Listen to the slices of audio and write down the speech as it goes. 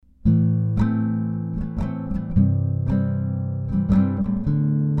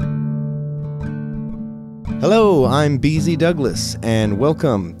Hello, I'm BZ Douglas, and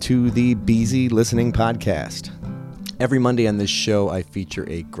welcome to the BZ Listening Podcast. Every Monday on this show, I feature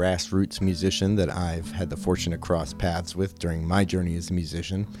a grassroots musician that I've had the fortune to cross paths with during my journey as a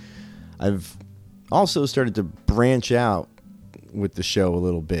musician. I've also started to branch out with the show a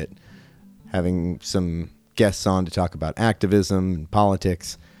little bit, having some guests on to talk about activism and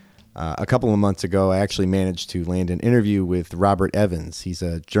politics. A couple of months ago, I actually managed to land an interview with Robert Evans. He's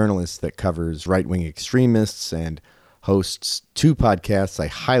a journalist that covers right-wing extremists and hosts two podcasts I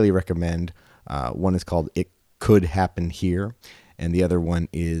highly recommend. One is called It Could Happen Here, and the other one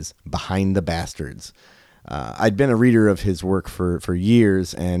is Behind the Bastards. I'd been a reader of his work for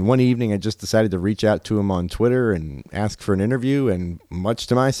years, and one evening I just decided to reach out to him on Twitter and ask for an interview, and much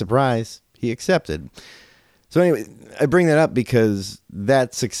to my surprise, he accepted. So anyway, I bring that up because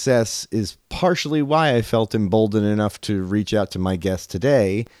that success is partially why I felt emboldened enough to reach out to my guest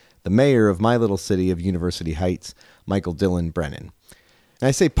today, the mayor of my little city of University Heights, Michael Dillon Brennan. And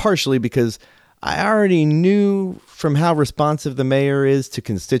I say partially because I already knew from how responsive the mayor is to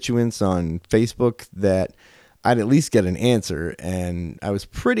constituents on Facebook that I'd at least get an answer, and I was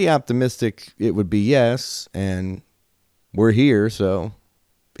pretty optimistic it would be yes, and we're here, so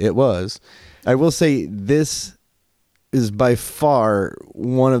it was. I will say this is by far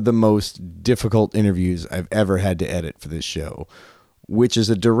one of the most difficult interviews I've ever had to edit for this show, which is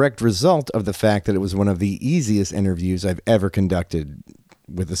a direct result of the fact that it was one of the easiest interviews I've ever conducted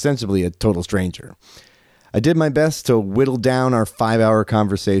with ostensibly a total stranger. I did my best to whittle down our 5-hour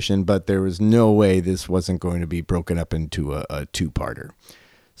conversation, but there was no way this wasn't going to be broken up into a two-parter.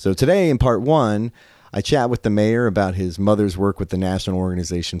 So today in part one, I chat with the mayor about his mother's work with the National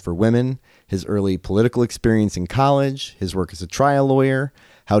Organization for Women, his early political experience in college, his work as a trial lawyer,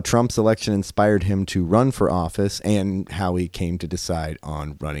 how Trump's election inspired him to run for office, and how he came to decide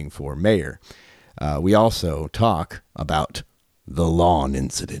on running for mayor. We also talk about the lawn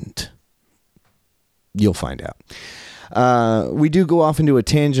incident. You'll find out. We do go off into a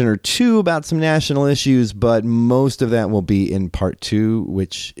tangent or two about some national issues, but most of that will be in part 2,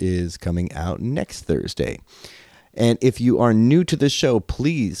 which is coming out next Thursday. And if you are new to the show,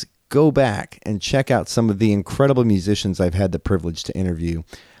 please go back and check out some of the incredible musicians I've had the privilege to interview.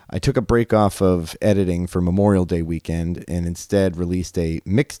 I took a break off of editing for Memorial Day weekend and instead released a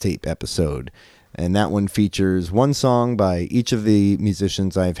mixtape episode. And that one features one song by each of the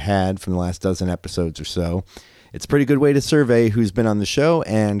musicians I've had from the last dozen episodes or so. It's a pretty good way to survey who's been on the show,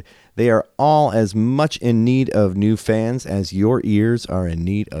 and they are all as much in need of new fans as your ears are in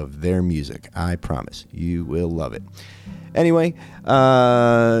need of their music. I promise. You will love it. Anyway,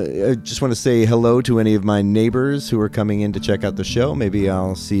 I just want to say hello to any of my neighbors who are coming in to check out the show. Maybe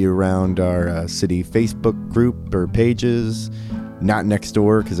I'll see you around our city Facebook group or pages. Not next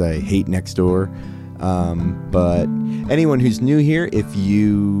door, because I hate next door. But anyone who's new here, if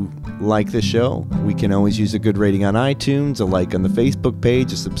you like the show, we can always use a good rating on iTunes, a like on the Facebook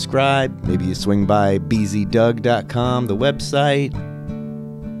page, a subscribe. Maybe you swing by bzdoug.com, the website,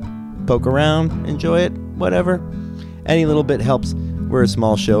 poke around, enjoy it, whatever. Any little bit helps. We're a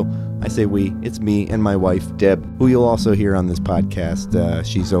small show. I say we. It's me and my wife, Deb, who you'll also hear on this podcast.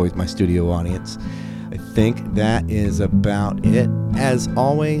 She's always my studio audience. I think that is about it. As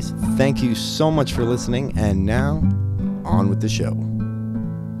always, thank you so much for listening, and now, on with the show.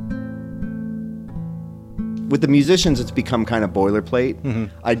 With the musicians, it's become kind of boilerplate. Mm-hmm.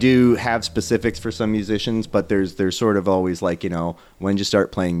 I do have specifics for some musicians, but there's sort of always like, when you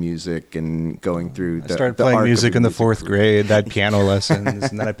start playing music and going through the I started playing music in the 4th grade. I had piano lessons,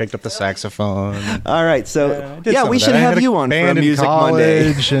 and then I picked up the saxophone. All right, so we should have you on for a Music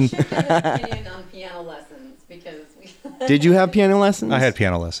Monday. Piano lessons because Did you have piano lessons? I had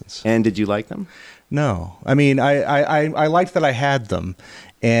piano lessons. And did you like them? No. I mean, I liked that I had them.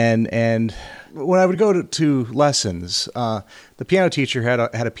 And when I would go to lessons, the piano teacher had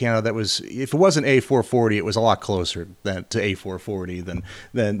a piano that was, if it wasn't A440, it was a lot closer to A440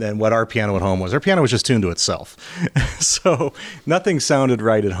 than what our piano at home was. Our piano was just tuned to itself. So nothing sounded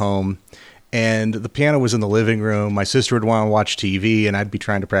right at home. And the piano was in the living room. My sister would want to watch TV, and I'd be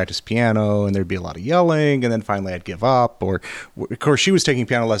trying to practice piano, and there'd be a lot of yelling, and then finally I'd give up. Or, of course, she was taking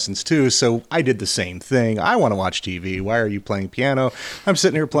piano lessons too, so I did the same thing. I want to watch TV. Why are you playing piano? I'm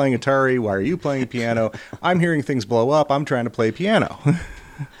sitting here playing Atari. Why are you playing piano? I'm hearing things blow up. I'm trying to play piano.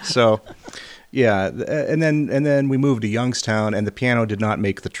 So, yeah, and then we moved to Youngstown, and the piano did not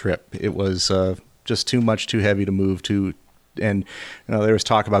make the trip. It was just too heavy to move to. And there was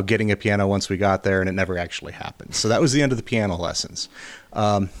talk about getting a piano once we got there, and it never actually happened. So that was the end of the piano lessons.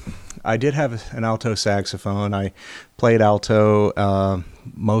 I did have an alto saxophone. I played alto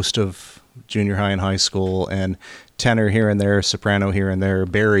most of junior high and high school, and tenor here and there, soprano here and there,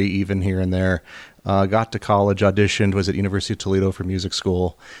 bari even here and there. Got to college, auditioned, was at University of Toledo for music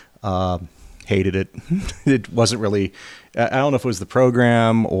school. Hated it. It wasn't really, I don't know if it was the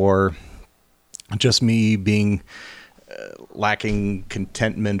program or just me being lacking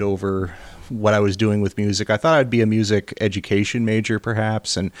contentment over what I was doing with music. I thought I'd be a music education major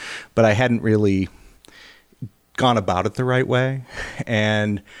perhaps, but I hadn't really gone about it the right way,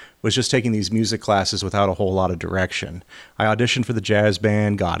 and was just taking these music classes without a whole lot of direction. I auditioned for the jazz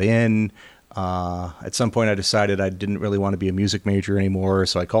band, got in. At some point I decided I didn't really want to be a music major anymore,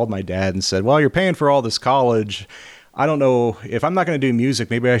 so I called my dad and said, well, you're paying for all this college. I don't know if I'm not going to do music,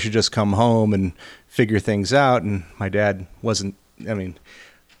 maybe I should just come home and figure things out. And my dad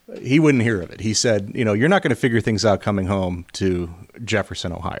he wouldn't hear of it. He said, you're not going to figure things out coming home to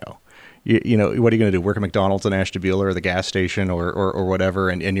Jefferson, Ohio. What are you going to do? Work at McDonald's in Ashtabula or the gas station or whatever,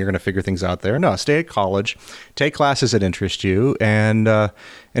 and you're going to figure things out there? No, stay at college, take classes that interest you, and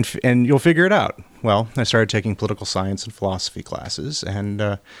you'll figure it out. Well, I started taking political science and philosophy classes, and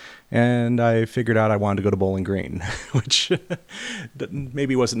I figured out I wanted to go to Bowling Green, which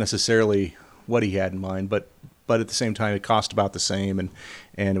maybe wasn't necessarily what he had in mind, but at the same time, it cost about the same, and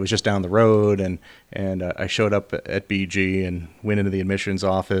it was just down the road, and I showed up at BG and went into the admissions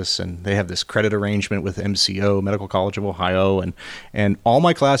office, and they have this credit arrangement with MCO, Medical College of Ohio, and all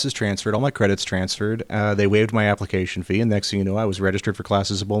my classes transferred, all my credits transferred. They waived my application fee, and next thing you know, I was registered for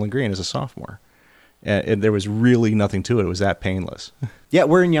classes at Bowling Green as a sophomore. And there was really nothing to it. It was that painless. Yeah,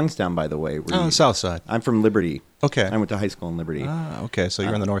 we're in Youngstown, by the way. South side. I'm from Liberty. Okay. I went to high school in Liberty. Okay, so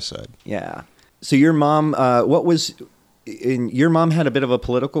you're on the north side. Yeah. So your mom, your mom had a bit of a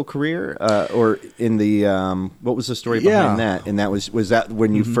political career, or in the, what was the story behind that? And that was that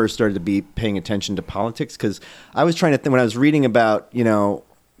when you first started to be paying attention to politics? Because I was trying to think, when I was reading about,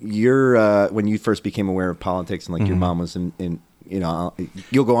 your, when you first became aware of politics, and your mom was in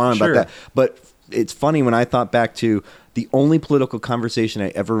you'll go on about that. But it's funny, when I thought back to the only political conversation I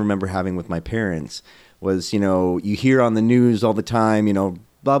ever remember having with my parents was, you hear on the news all the time,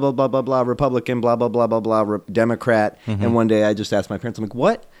 blah, blah, blah, blah, blah, Republican, blah, blah, blah, blah, blah, Democrat. And one day I just asked my parents, I'm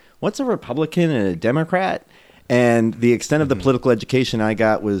like, what's a Republican and a Democrat? And the extent of the political education I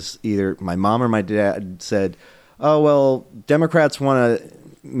got was either my mom or my dad said, oh, well, Democrats want to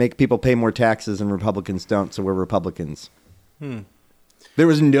make people pay more taxes and Republicans don't, so we're Republicans. There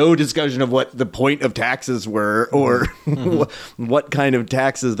was no discussion of what the point of taxes were, or what kind of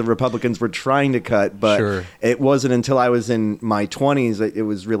taxes the Republicans were trying to cut. But it wasn't until I was in my 20s that it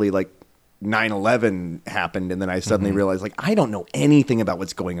was really like 9/11 happened. And then I suddenly realized, I don't know anything about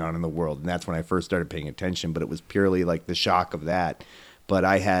what's going on in the world. And that's when I first started paying attention. But it was purely like the shock of that. But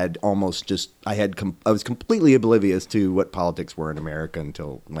I had I was completely oblivious to what politics were in America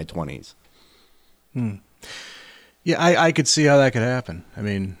until my 20s. Yeah, I could see how that could happen. I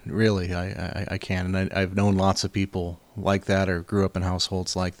mean, really, I can, and I've known lots of people like that, or grew up in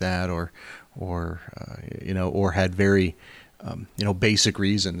households like that, or had very, basic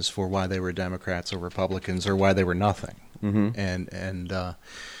reasons for why they were Democrats or Republicans, or why they were nothing. And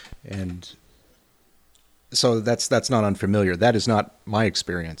so that's not unfamiliar. That is not my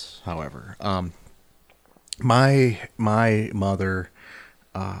experience, however. My mother.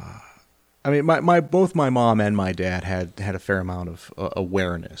 Both my mom and my dad had a fair amount of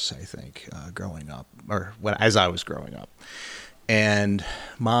awareness, I think, growing up, or as I was growing up. And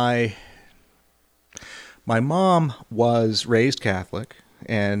my mom was raised Catholic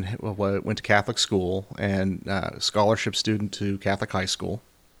and went to Catholic school and scholarship student to Catholic high school.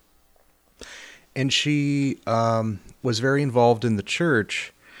 And she was very involved in the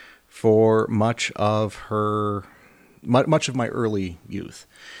church for much of my early youth.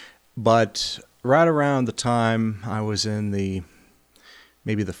 But right around the time I was in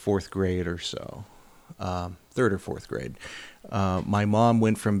maybe the fourth grade or so, third or fourth grade, my mom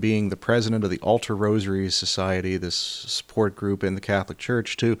went from being the president of the Altar Rosary Society, this support group in the Catholic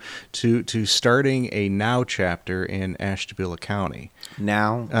Church, to starting a NOW chapter in Ashtabula County.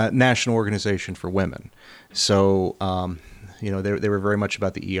 NOW? National Organization for Women. So, they were very much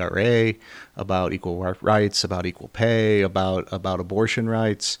about the ERA, about equal rights, about equal pay, about abortion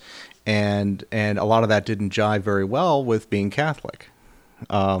rights, and a lot of that didn't jive very well with being Catholic.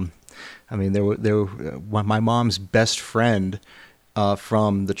 My mom's best friend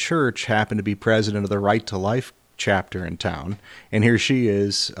from the church happened to be president of the Right to Life chapter in town, and here she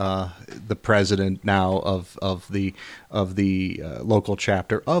is, the president now of the local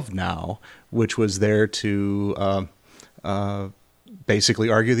chapter of NOW, which was there to basically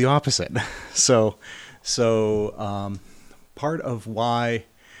argue the opposite. So part of why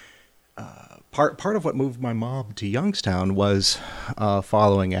part of what moved my mom to Youngstown was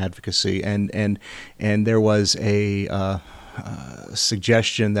following advocacy, and there was a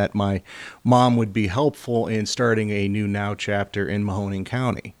suggestion that my mom would be helpful in starting a new Now chapter in Mahoning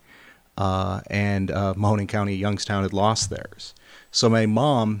County, and Mahoning County, Youngstown had lost theirs, so my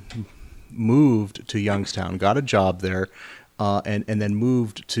mom moved to Youngstown, got a job there. And then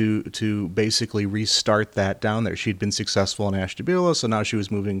moved to basically restart that down there. She'd been successful in Ashtabula, so now she was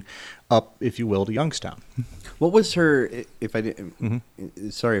moving up, if you will, to Youngstown. What was her?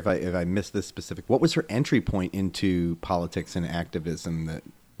 Sorry if I missed this specific. What was her entry point into politics and activism?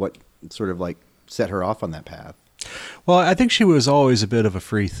 What sort of like set her off on that path? Well, I think she was always a bit of a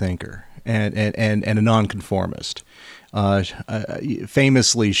free thinker and a nonconformist.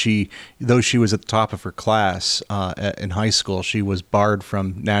 Famously, though she was at the top of her class in high school, she was barred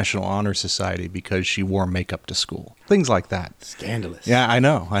from National Honor Society because she wore makeup to school. Things like that. Scandalous. Yeah, I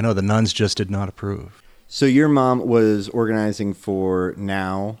know. The nuns just did not approve. So your mom was organizing for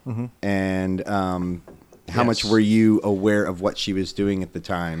Now, and how much were you aware of what she was doing at the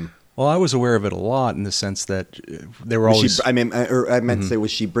time? Well, I was aware of it a lot in the sense that they were always... I meant to say,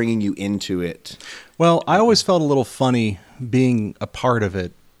 was she bringing you into it? Well, I always felt a little funny being a part of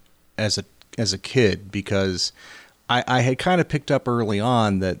it as a kid, because I had kind of picked up early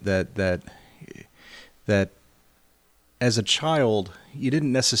on that as a child, you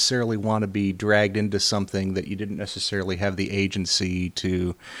didn't necessarily want to be dragged into something that you didn't necessarily have the agency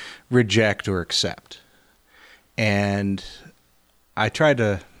to reject or accept. And I tried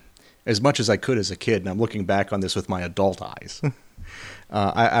to, as much as I could as a kid, and I'm looking back on this with my adult eyes,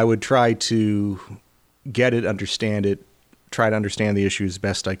 I would try to get it, understand it, try to understand the issues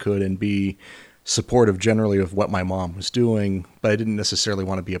best I could, and be supportive generally of what my mom was doing, but I didn't necessarily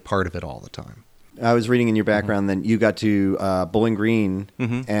want to be a part of it all the time. I was reading in your background that you got to Bowling Green,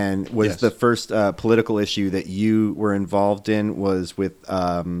 and was the first political issue that you were involved in was with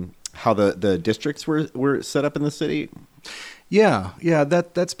how the districts were set up in the city? Yeah,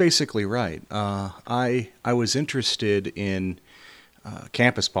 that's basically right. I was interested in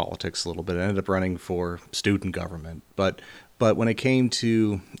campus politics a little bit. I ended up running for student government, but when it came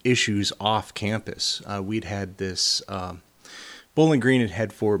to issues off campus, we'd had this. Bowling Green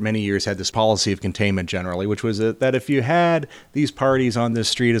had for many years had this policy of containment generally, which was that if you had these parties on this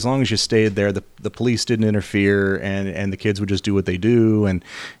street, as long as you stayed there, the police didn't interfere, and the kids would just do what they do. And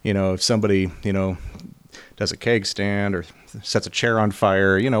if somebody does a keg stand or sets a chair on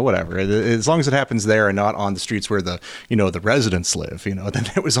fire, whatever. As long as it happens there and not on the streets where the residents live, then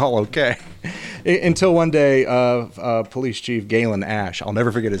it was all okay. Until one day, Police Chief Galen Ash, I'll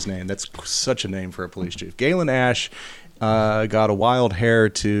never forget his name. That's such a name for a police chief. Galen Ash got a wild hair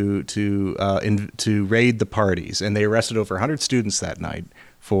to raid the parties, and they arrested over 100 students that night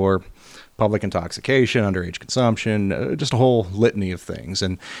for public intoxication, underage consumption, just a whole litany of things,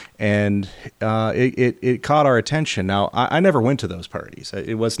 and it caught our attention. Now, I never went to those parties.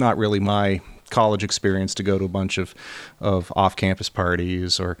 It was not really my college experience to go to a bunch of off-campus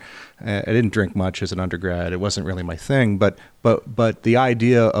parties, or I didn't drink much as an undergrad. It wasn't really my thing, but the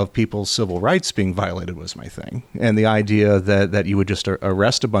idea of people's civil rights being violated was my thing, and the idea that you would just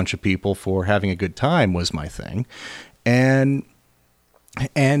arrest a bunch of people for having a good time was my thing, and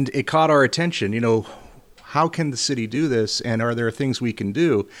it caught our attention. How can the city do this, and are there things we can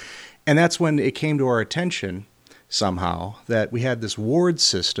do? And that's when it came to our attention somehow that we had this ward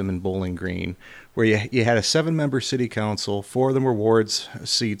system in Bowling Green where you had a 7-member city council. 4 of them were wards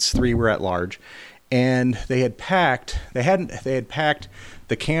seats, 3 were at large, and they had packed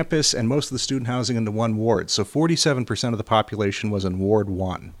the campus and most of the student housing into one ward. So 47% of the population was in Ward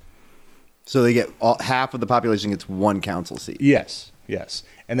 1. So they get half of the population gets one council seat. Yes,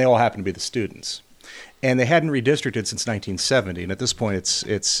 and they all happen to be the students. And they hadn't redistricted since 1970, and at this point it's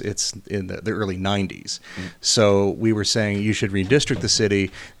in the early 90s. So we were saying you should redistrict the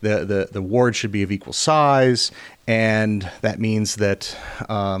city. The ward should be of equal size, and that means that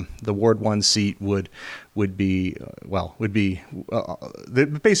the Ward 1 seat would be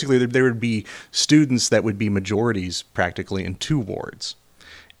basically there would be students that would be majorities practically in 2 wards,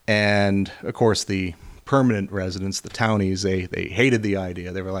 and of course the permanent residents, the townies, they hated the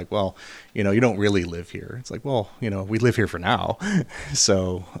idea. They were like, well, you don't really live here. It's like, well, we live here for now.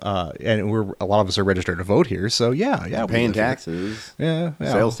 So, and a lot of us are registered to vote here. So yeah. Paying taxes. Yeah.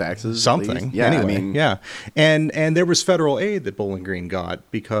 Sales taxes. Something. Yeah. Anyway, yeah. And there was federal aid that Bowling Green got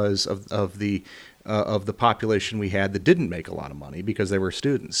because of the population we had that didn't make a lot of money because they were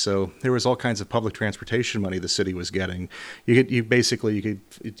students. So there was all kinds of public transportation money the city was getting. You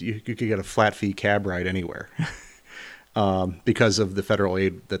could get a flat fee cab ride anywhere. because of the federal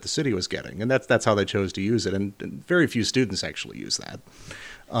aid that the city was getting, and that's how they chose to use it. And very few students actually use that.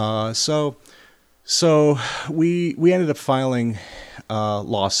 So we ended up filing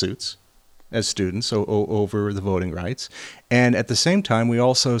lawsuits as students over the voting rights. And at the same time, we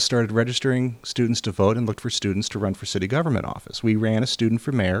also started registering students to vote and looked for students to run for city government office. We ran a student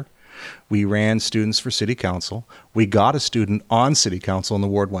for mayor. We ran students for city council. We got a student on city council in the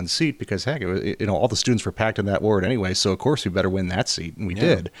Ward 1 seat because, heck, all the students were packed in that ward anyway, so of course we better win that seat, and we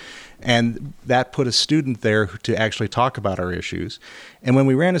did. And that put a student there to actually talk about our issues. And when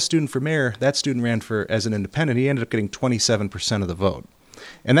we ran a student for mayor, that student ran as an independent. He ended up getting 27% of the vote.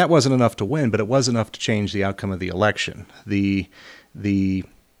 And that wasn't enough to win, but it was enough to change the outcome of the election. The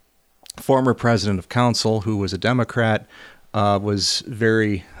former president of council, who was a Democrat, was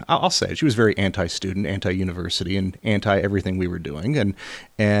very, I'll say it, she was very anti-student, anti-university, and anti-everything we were doing.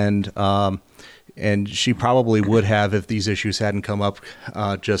 And she probably would have, if these issues hadn't come up,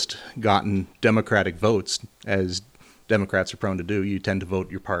 just gotten Democratic votes, as Democrats are prone to do. You tend to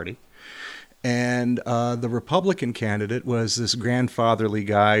vote your party. And the Republican candidate was this grandfatherly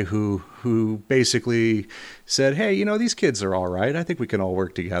guy who basically said, "Hey, these kids are all right. I think we can all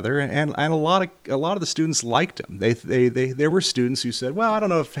work together." And a lot of the students liked him. There were students who said, "Well, I don't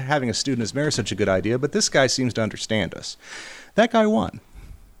know if having a student as mayor is such a good idea, but this guy seems to understand us." That guy won.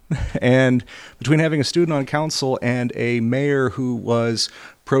 And between having a student on council and a mayor who was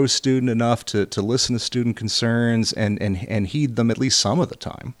pro-student enough to listen to student concerns and heed them at least some of the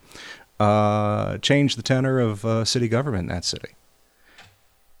time, changed the tenor of city government in that city.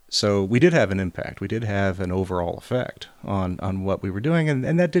 So we did have an impact. We did have an overall effect on what we were doing,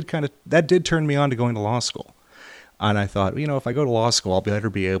 and that did turn me on to going to law school. And I thought, if I go to law school, I'll better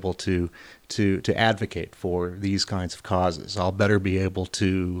be able to advocate for these kinds of causes. I'll better be able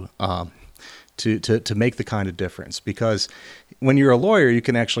to make the kind of difference, because when you're a lawyer, you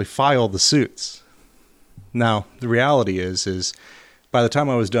can actually file the suits. Now, the reality is by the time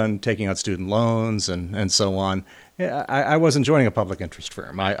I was done taking out student loans and so on, I wasn't joining a public interest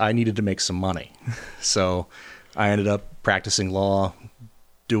firm. I needed to make some money. So I ended up practicing law,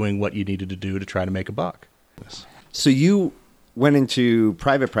 doing what you needed to do to try to make a buck. So you went into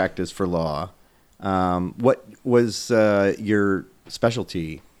private practice for law. What was your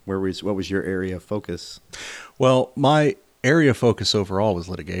specialty? What was your area of focus? Well, my area of focus overall was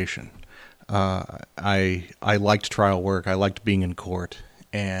litigation. I liked trial work. I liked being in court,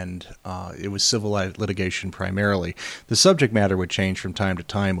 and it was civil litigation primarily. The subject matter would change from time to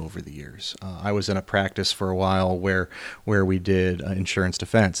time over the years. I was in a practice for a while where we did insurance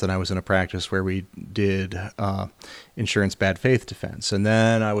defense, and I was in a practice where we did insurance bad faith defense, and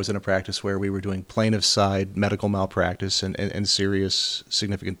then I was in a practice where we were doing plaintiff side medical malpractice and serious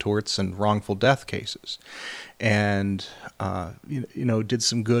significant torts and wrongful death cases. And did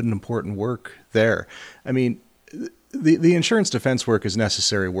some good and important work there. I mean, the insurance defense work is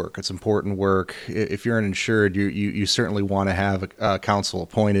necessary work. It's important work. If you're an insured, you certainly want to have a counsel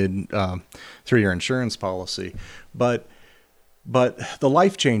appointed through your insurance policy. But the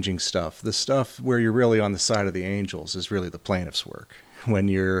life-changing stuff, the stuff where you're really on the side of the angels, is really the plaintiff's work. When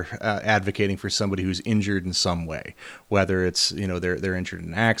you're advocating for somebody who's injured in some way, whether it's they're injured in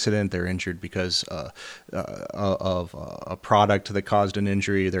an accident, they're injured because of a product that caused an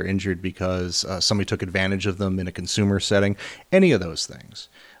injury, they're injured because somebody took advantage of them in a consumer setting, any of those things.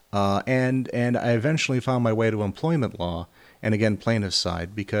 And I eventually found my way to employment law, and again plaintiff's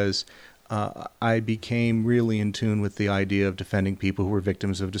side, because I became really in tune with the idea of defending people who were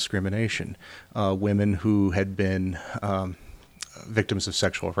victims of discrimination, women who had been victims of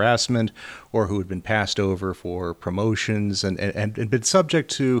sexual harassment, or who had been passed over for promotions and been subject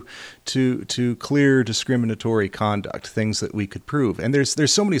to clear discriminatory conduct, things that we could prove. And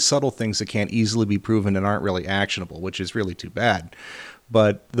there's so many subtle things that can't easily be proven and aren't really actionable, which is really too bad.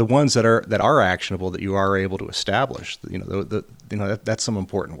 But the ones that are actionable, that you are able to establish, that's some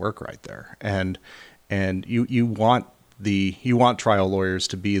important work right there. And you want trial lawyers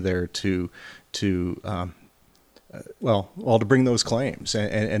to be there to bring those claims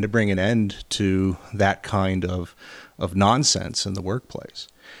and to bring an end to that kind of nonsense in the workplace.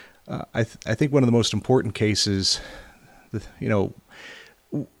 I think one of the most important cases,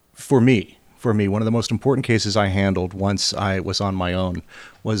 for me, one of the most important cases I handled once I was on my own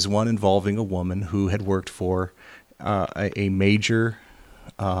was one involving a woman who had worked for a major,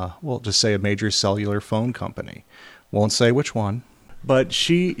 just say a major cellular phone company. Won't say which one. But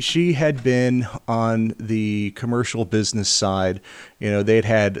she had been on the commercial business side. You know, they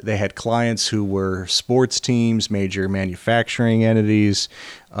had clients who were sports teams, major manufacturing entities,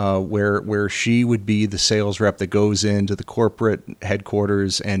 where she would be the sales rep that goes into the corporate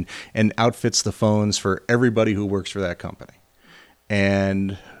headquarters and outfits the phones for everybody who works for that company.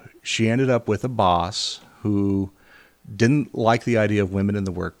 And she ended up with a boss who didn't like the idea of women in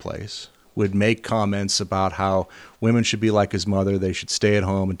the workplace, would make comments about how women should be like his mother, they should stay at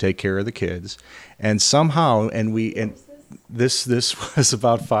home and take care of the kids. And somehow, this was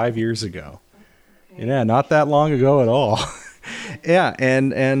about 5 years ago. Yeah, not that long ago at all. Yeah,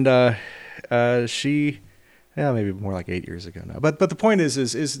 and she, maybe more like 8 years ago now. But the point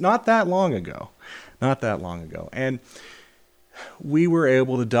is not that long ago. Not that long ago. And we were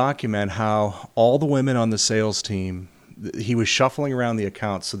able to document how all the women on the sales team, he was shuffling around the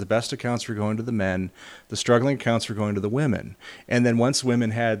accounts. So the best accounts were going to the men, the struggling accounts were going to the women. And then once women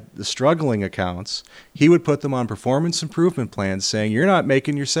had the struggling accounts, he would put them on performance improvement plans saying, you're not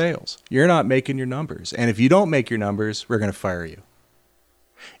making your sales. You're not making your numbers. And if you don't make your numbers, we're going to fire you.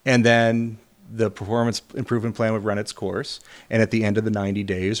 And then the performance improvement plan would run its course. And at the end of the 90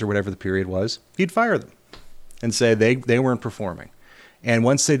 days or whatever the period was, he'd fire them and say they weren't performing. And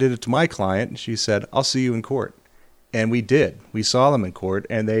once they did it to my client, she said, I'll see you in court. And we did. We saw them in court,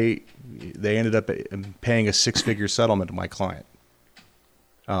 and they ended up paying a six-figure settlement to my client,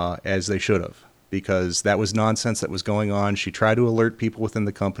 as they should have, because that was nonsense that was going on. She tried to alert people within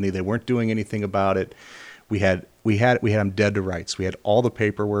the company. They weren't doing anything about it. We had them dead to rights. We had all the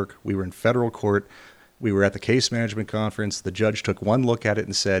paperwork. We were in federal court. We were at the case management conference. The judge took one look at it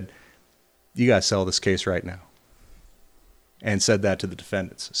and said, you got to settle this case right now. And said that to the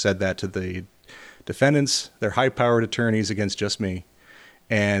defendants, their high-powered attorneys against just me,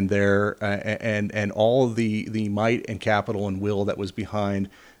 and their and all of the might and capital and will that was behind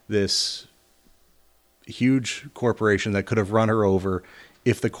this huge corporation that could have run her over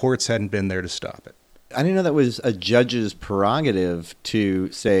if the courts hadn't been there to stop it. I didn't know that was a judge's prerogative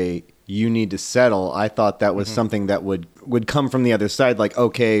to say you need to settle. I thought that was something that would come from the other side, like,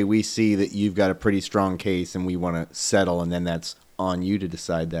 okay, we see that you've got a pretty strong case and we want to settle, and then that's on you to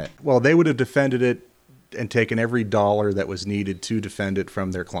decide that. Well, they would have defended it and taken every dollar that was needed to defend it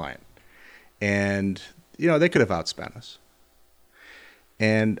from their client. And, they could have outspent us.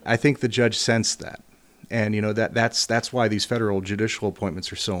 And I think the judge sensed that. And, that's why these federal judicial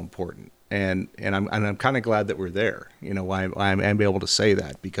appointments are so important. And I'm kind of glad that we're there. I'm able to say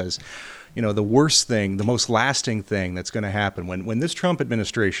that because, the worst thing, the most lasting thing that's going to happen when this Trump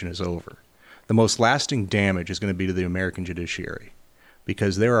administration is over, the most lasting damage is going to be to the American judiciary,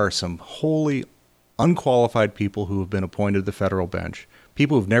 because there are some wholly unqualified people who have been appointed to the federal bench,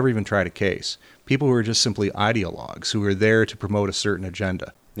 people who've never even tried a case, people who are just simply ideologues who are there to promote a certain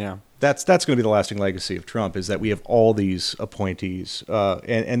agenda. Yeah. That's going to be the lasting legacy of Trump, is that we have all these appointees.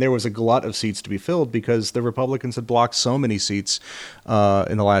 And there was a glut of seats to be filled because the Republicans had blocked so many seats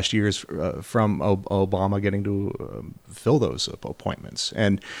in the last years from Obama getting to fill those appointments.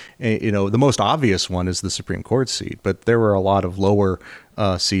 And, the most obvious one is the Supreme Court seat. But there were a lot of lower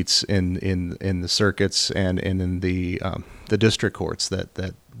seats in the circuits and in the district courts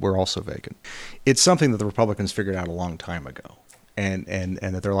that were also vacant. It's something that the Republicans figured out a long time ago. And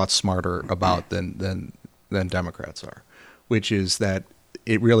that they're a lot smarter about than Democrats are, which is that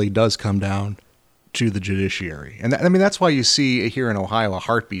it really does come down to the judiciary. And that's why you see here in Ohio a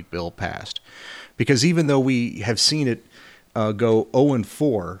heartbeat bill passed, because even though we have seen it go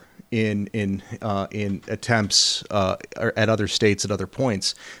 0-4 in attempts at other states at other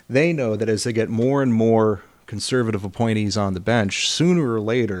points, they know that as they get more and more conservative appointees on the bench, sooner or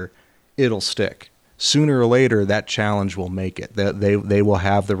later it'll stick. Sooner or later, that challenge will make it. They will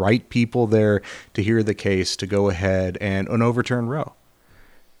have the right people there to hear the case, to go ahead and overturn Roe.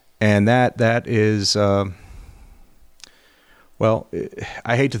 And that is, I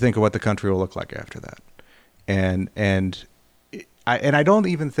hate to think of what the country will look like after that. And I don't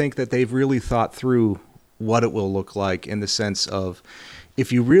even think that they've really thought through what it will look like, in the sense of,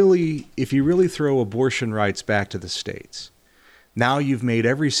 if you really throw abortion rights back to the states, now you've made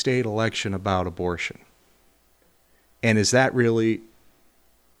every state election about abortion. And is that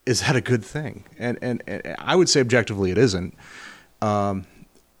a good thing? And I would say objectively it isn't. And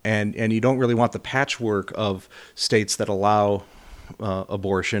you don't really want the patchwork of states that allow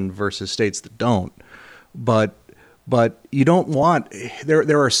abortion versus states that don't. But you don't want,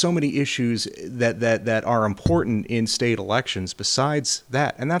 there are so many issues that are important in state elections besides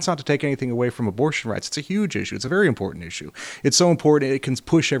that. And that's not to take anything away from abortion rights. It's a huge issue. It's a very important issue. It's so important it can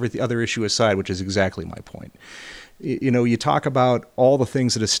push every other issue aside, which is exactly my point. you talk about all the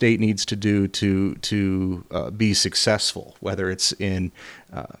things that a state needs to do to be successful, whether it's in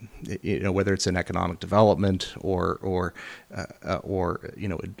whether it's in economic development or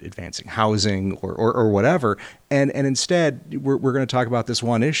advancing housing or whatever, and instead we're going to talk about this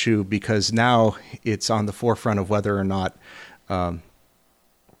one issue because now it's on the forefront of whether or not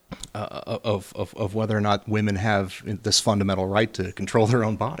of whether or not women have this fundamental right to control their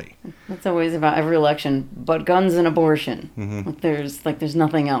own body. That's always about every election, but guns and abortion. There's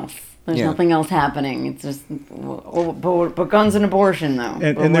nothing else. There's nothing else happening. It's just, but guns and abortion, though.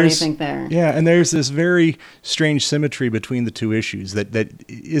 And what do you think there? Yeah, and there's this very strange symmetry between the two issues that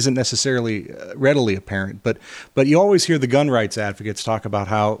isn't necessarily readily apparent. But you always hear the gun rights advocates talk about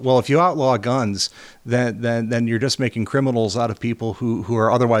how, well, if you outlaw guns, then you're just making criminals out of people who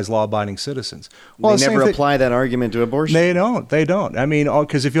are otherwise law-abiding citizens. Well, they never apply that argument to abortion. They don't. I mean,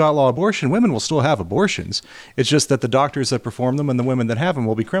 because if you outlaw abortion, women will still have abortions. It's just that the doctors that perform them and the women that have them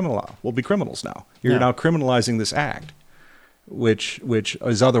will be criminals now. You're now criminalizing this act, which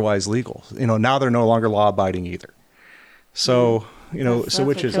is otherwise legal. Now they're no longer law-abiding either. So That's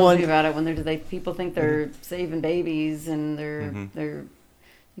which is what kills me about it when people think they're saving babies and they're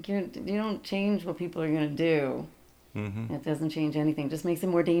you don't change what people are going to do. It doesn't change anything. It just makes it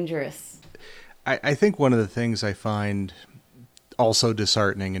more dangerous. I think one of the things I find also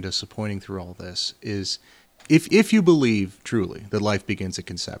disheartening and disappointing through all this is if you believe truly that life begins at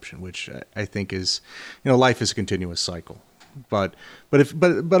conception, which I think is, life is a continuous cycle. But if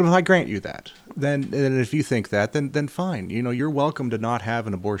I grant you that, then if you think that, then fine. You're welcome to not have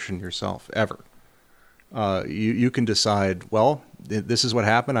an abortion yourself ever. You can decide, well, this is what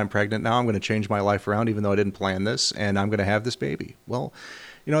happened. I'm pregnant now. I'm going to change my life around, even though I didn't plan this, and I'm going to have this baby. Well,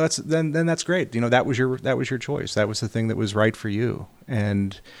 that's great. That was your choice. That was the thing that was right for you.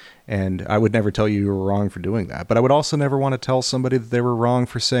 And I would never tell you were wrong for doing that. But I would also never want to tell somebody that they were wrong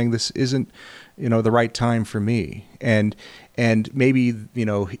for saying this isn't, the right time for me. And maybe,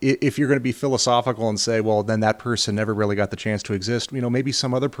 if you're going to be philosophical and say, well, then that person never really got the chance to exist, maybe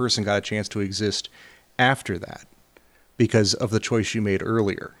some other person got a chance to exist after that because of the choice you made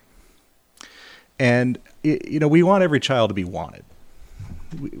earlier. And, we want every child to be wanted.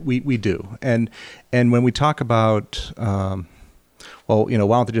 We do. And when we talk about, why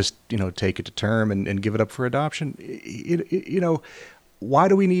don't they just, take it to term and give it up for adoption? Why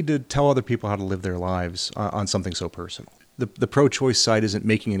do we need to tell other people how to live their lives on something so personal? The pro-choice side isn't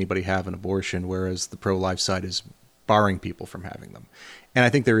making anybody have an abortion, whereas the pro-life side is barring people from having them. And I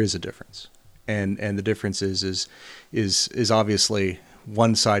think there is a difference. And the difference is obviously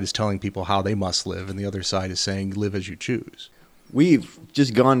one side is telling people how they must live, and the other side is saying live as you choose. We've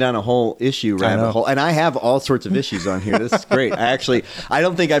just gone down a whole issue rabbit hole, and I have all sorts of issues on here. This is great. I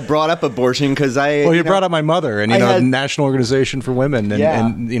don't think I brought up abortion because you brought up my mother, and the National Organization for Women,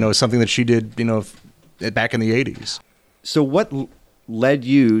 and something that she did, back in the 80s. So what led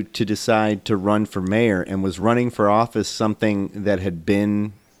you to decide to run for mayor, and was running for office something that had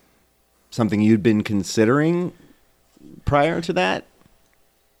been something you'd been considering prior to that?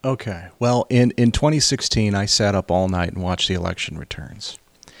 Okay. Well, in 2016, I sat up all night and watched the election returns,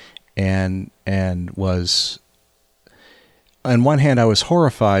 and was, on one hand, I was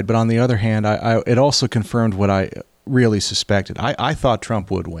horrified, but on the other hand, it also confirmed what I really suspected. I thought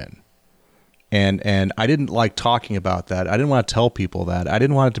Trump would win, and I didn't like talking about that. I didn't want to tell people that. I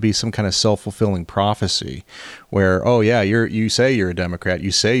didn't want it to be some kind of self-fulfilling prophecy, where you say you're a Democrat,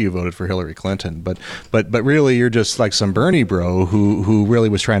 you say you voted for Hillary Clinton, but really you're just like some Bernie bro who really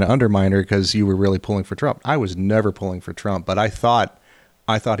was trying to undermine her because you were really pulling for Trump. I was never pulling for Trump, but I thought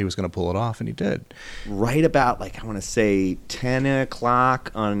he was going to pull it off, and he did. Right about I want to say 10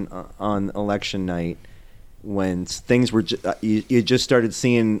 o'clock on election night, when things were you just started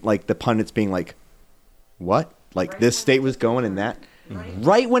seeing the pundits being like, what? This state was going in that.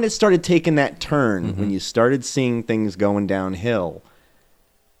 Right when it started taking that turn, when you started seeing things going downhill,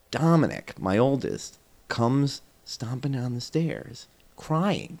 Dominic, my oldest, comes stomping down the stairs,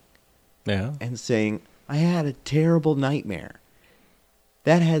 crying, and saying, I had a terrible nightmare.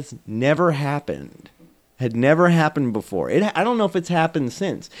 That has never happened. Had never happened before. I don't know if it's happened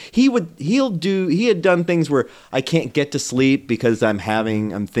since. He had done things where I can't get to sleep because I'm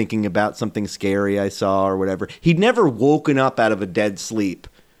thinking about something scary I saw or whatever. He'd never woken up out of a dead sleep,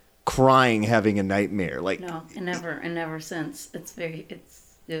 crying, having a nightmare. No, and never since. It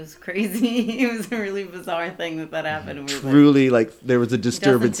was crazy. It was a really bizarre thing that happened. Truly, there was a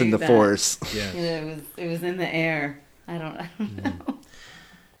disturbance in the force. Yeah. It was in the air. I don't know.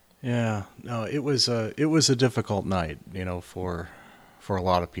 Yeah, no, it was a difficult night, for a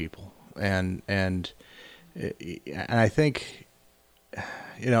lot of people, and And I think,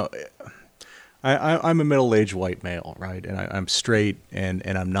 I'm a middle-aged white male, right? And I'm straight, and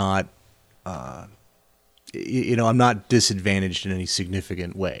I'm not, I'm not disadvantaged in any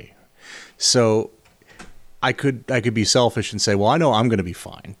significant way. So I could be selfish and say, well, I know I'm going to be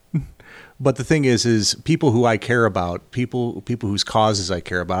fine. But the thing is people who I care about, people whose causes I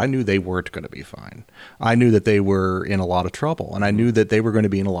care about, I knew they weren't going to be fine. I knew that they were in a lot of trouble, and I knew that they were going to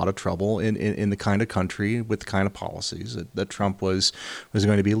be in a lot of trouble in the kind of country with the kind of policies that Trump was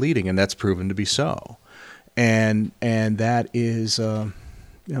going to be leading, and that's proven to be so. And that is,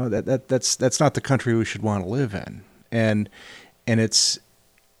 that's not the country we should want to live in. And it's,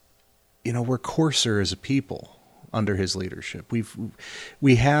 we're coarser as a people under his leadership.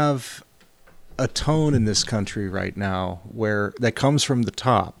 We have a tone in this country right now where that comes from the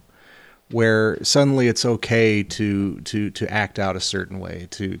top, where suddenly it's okay to act out a certain way,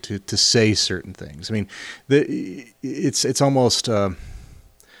 to say certain things. I mean, it's almost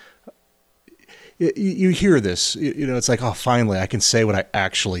you hear this, it's like, oh, finally I can say what I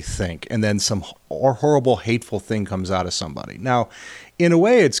actually think, and then some horrible, hateful thing comes out of somebody. Now, in a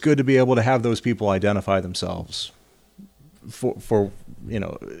way, it's good to be able to have those people identify themselves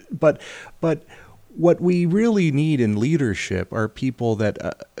but what we really need in leadership are people that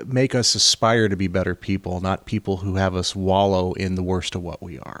make us aspire to be better people, not people who have us wallow in the worst of what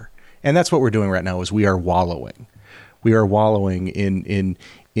we are. And that's what we're doing right now, is we are wallowing. We are wallowing in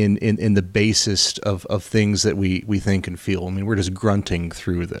the basest of things that we think and feel. I mean, we're just grunting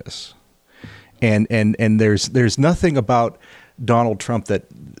through this. And there's nothing about Donald Trump that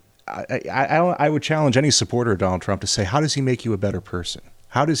I would challenge any supporter of Donald Trump to say, how does he make you a better person?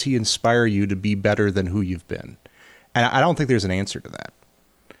 How does he inspire you to be better than who you've been? And I don't think there's an answer to that.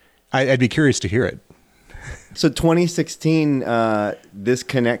 I'd be curious to hear it. So 2016, this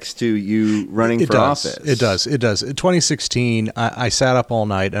connects to you running for office. It does. In 2016, I sat up all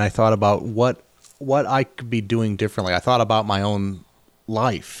night and I thought about what I could be doing differently. I thought about my own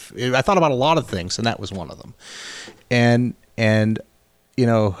life. I thought about a lot of things, and that was one of them. And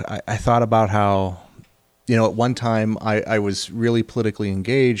I thought about how, at one time I was really politically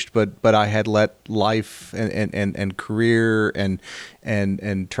engaged, but I had let life and career and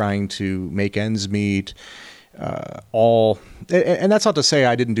trying to make ends meet and that's not to say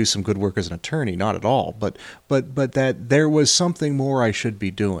I didn't do some good work as an attorney, not at all, but that there was something more I should be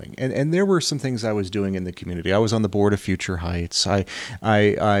doing, and there were some things I was doing in the community. I was on the board of Future Heights. I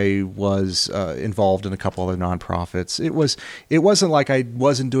was involved in a couple other nonprofits. It wasn't like I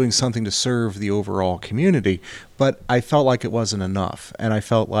wasn't doing something to serve the overall community, but I felt like it wasn't enough, and I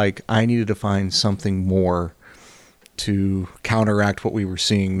felt like I needed to find something more to counteract what we were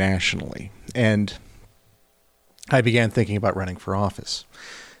seeing nationally. And I began thinking about running for office.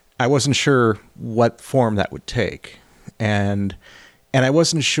 I wasn't sure what form that would take. And I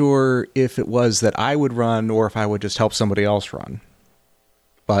wasn't sure if it was that I would run or if I would just help somebody else run.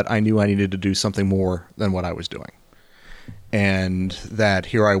 But I knew I needed to do something more than what I was doing. And that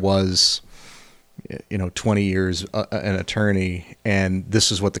here I was, 20 years an attorney, and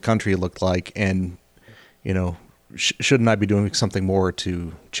this is what the country looked like. And, shouldn't I be doing something more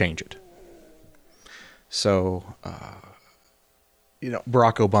to change it? So,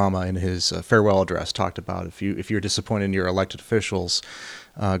 Barack Obama in his farewell address talked about if you're disappointed in your elected officials,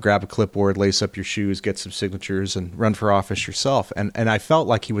 grab a clipboard, lace up your shoes, get some signatures, and run for office yourself. And I felt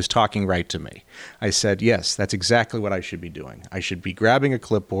like he was talking right to me. I said, yes, that's exactly what I should be doing. I should be grabbing a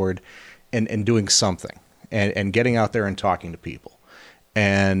clipboard and doing something and getting out there and talking to people.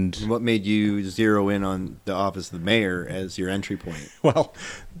 And what made you zero in on the office of the mayor as your entry point? Well,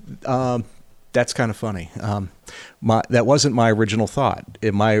 that's kind of funny. That wasn't my original thought.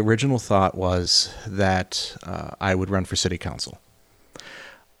 My original thought was that I would run for city council.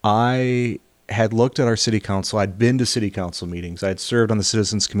 I had looked at our city council. I'd been to city council meetings. I had served on the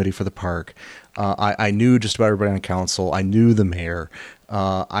citizens committee for the park. I knew just about everybody on council. I knew the mayor.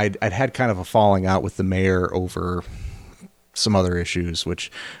 I'd had kind of a falling out with the mayor over some other issues,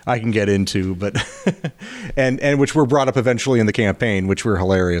 which I can get into, but and which were brought up eventually in the campaign, which were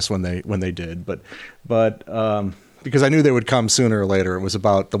hilarious when they did. But because I knew they would come sooner or later. It was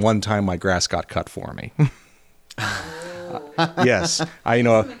about the one time my grass got cut for me. Yes, we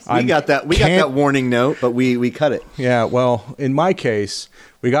got that warning note, but we cut it. Yeah, well, in my case,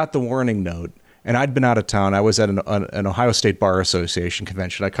 we got the warning note, And I'd been out of town. I was at an Ohio State Bar Association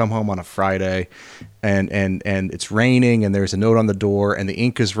convention. I come home on a Friday, and it's raining, and there's a note on the door, and the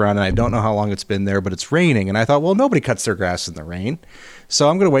ink is running. I don't know how long it's been there, but it's raining. And I thought, well, nobody cuts their grass in the rain, so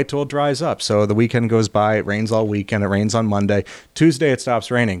I'm going to wait till it dries up. So the weekend goes by. It rains all weekend. It rains on Monday. Tuesday, it stops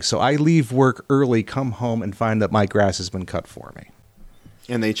raining. So I leave work early, come home, and find that my grass has been cut for me.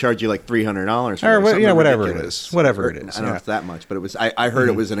 And they charge you like $300 or whatever ridiculous. it is. Whatever it is. I don't know if it's that much, but it was. I heard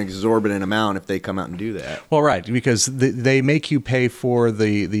it was an exorbitant amount if they come out and do that. Well, right, because they make you pay for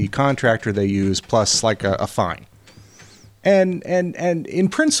the contractor they use plus like a fine. And in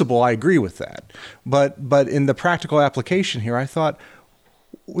principle, I agree with that. But in the practical application here, I thought,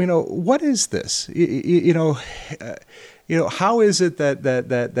 what is this? How is it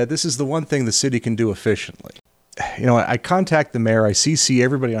that this is the one thing the city can do efficiently? I contact the mayor, I CC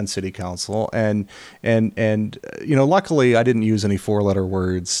everybody on city council, and luckily I didn't use any 4-letter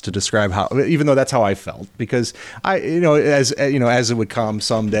words to describe how, even though that's how I felt, because as it would come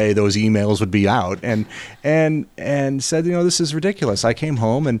someday, those emails would be out, and said, this is ridiculous. I came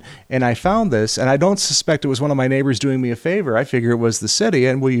home and I found this, and I don't suspect it was one of my neighbors doing me a favor. I figure it was the city,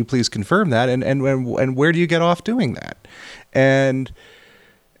 and will you please confirm that? And where do you get off doing that? And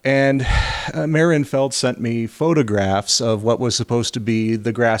Mayor Infeld sent me photographs of what was supposed to be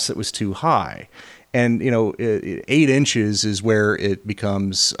the grass that was too high. And, 8 inches is where it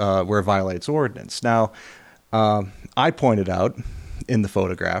becomes, where it violates ordinance. Now, I pointed out in the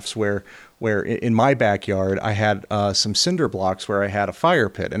photographs where in my backyard, I had some cinder blocks where I had a fire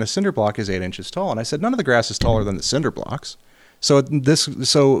pit, and a cinder block is 8 inches tall. And I said, none of the grass is taller than the cinder blocks. So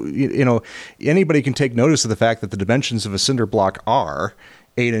anybody can take notice of the fact that the dimensions of a cinder block are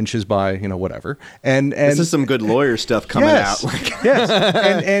 8 inches by, whatever. And this is some good lawyer stuff coming out. Yes.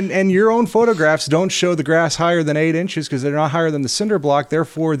 And your own photographs don't show the grass higher than 8 inches because they're not higher than the cinder block.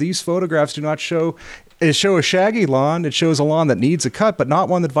 Therefore, these photographs do not show a shaggy lawn. It shows a lawn that needs a cut, but not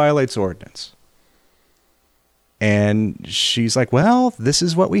one that violates ordinance. And she's like, well, this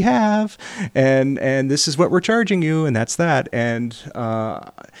is what we have, and this is what we're charging you, and that's that. And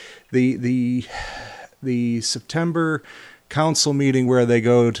the September council meeting where they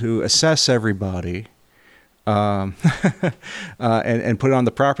go to assess everybody and put it on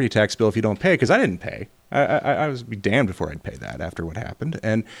the property tax bill if you don't pay, because I didn't pay. I was be damned before I'd pay that after what happened.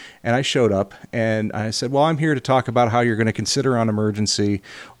 And I showed up and I said, well, I'm here to talk about how you're going to consider on emergency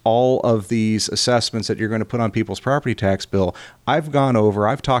all of these assessments that you're going to put on people's property tax bill. I've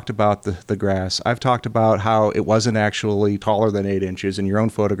talked about the grass. I've talked about how it wasn't actually taller than 8 inches, and your own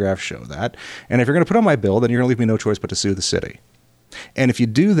photographs show that. And if you're going to put on my bill, then you're going to leave me no choice but to sue the city. And if you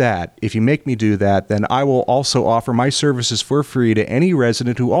do that, if you make me do that, then I will also offer my services for free to any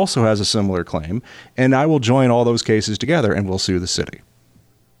resident who also has a similar claim, and I will join all those cases together and we'll sue the city.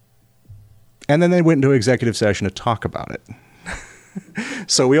 And then they went into executive session to talk about it.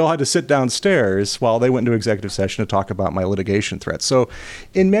 So we all had to sit downstairs while they went into executive session to talk about my litigation threats. So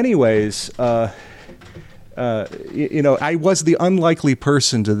in many ways, I was the unlikely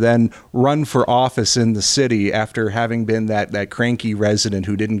person to then run for office in the city after having been that cranky resident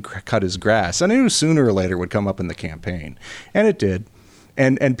who didn't cut his grass. I knew sooner or later it would come up in the campaign, and it did.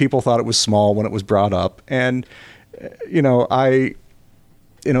 And people thought it was small when it was brought up. And,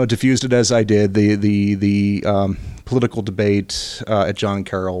 I diffused it as I did. The political debate at John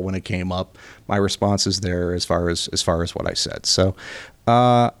Carroll when it came up, my response is there as far as what I said. So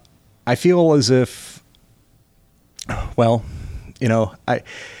I feel as if, well,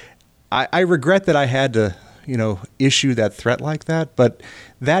 I regret that I had to, issue that threat like that, but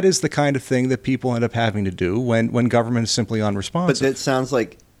that is the kind of thing that people end up having to do when government is simply unresponsive. But that sounds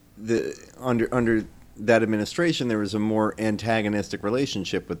like under that administration, there was a more antagonistic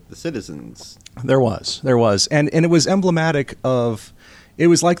relationship with the citizens. There was. And it was emblematic of, it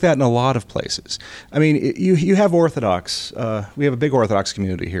was like that in a lot of places. I mean, you have Orthodox, we have a big Orthodox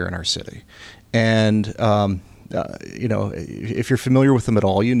community here in our city. And, if you're familiar with them at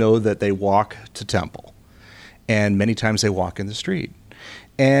all, you know that they walk to temple. And many times they walk in the street.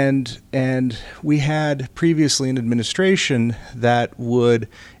 And we had previously an administration that would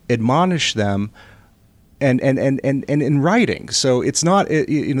admonish them and in writing. So it's not,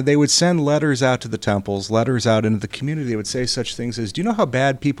 they would send letters out to the temples, letters out into the community. They would say such things as, do you know how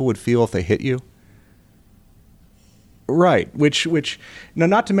bad people would feel if they hit you? Right. Which now,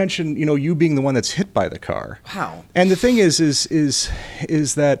 not to mention, you being the one that's hit by the car. Wow. And the thing is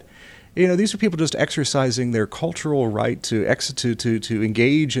that, these are people just exercising their cultural right to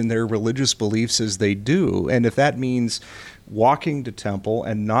engage in their religious beliefs as they do. And if that means walking to temple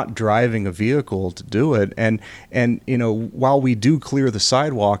and not driving a vehicle to do it. And while we do clear the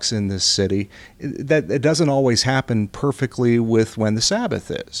sidewalks in this city, that it doesn't always happen perfectly with when the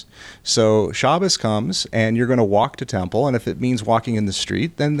Sabbath is. So Shabbos comes and you're going to walk to temple, and if it means walking in the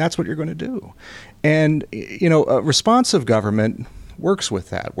street, then that's what you're going to do. And a responsive government works with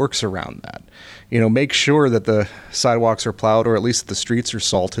that, works around that. Make sure that the sidewalks are plowed, or at least the streets are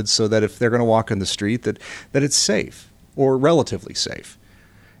salted, so that if they're going to walk in the street, that it's safe or relatively safe.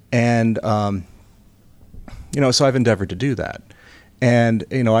 And, so I've endeavored to do that. And,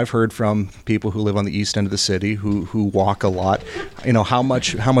 I've heard from people who live on the east end of the city who walk a lot, how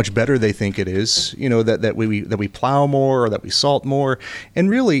much better they think it is, that we plow more or that we salt more. And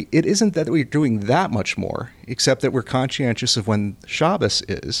really, it isn't that we're doing that much more, except that we're conscientious of when Shabbos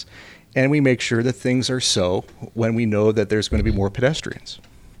is, and we make sure that things are so when we know that there's going to be more pedestrians.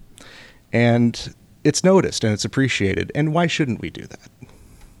 And it's noticed and it's appreciated. And why shouldn't we do that?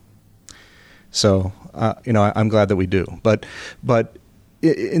 So, I'm glad that we do. But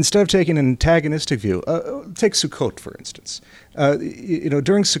instead of taking an antagonistic view, take Sukkot, for instance.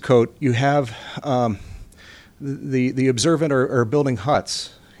 During Sukkot, you have the observant are building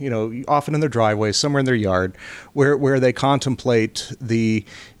huts, often in their driveways, somewhere in their yard, where they contemplate the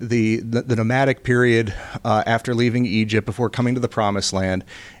nomadic period after leaving Egypt before coming to the Promised Land.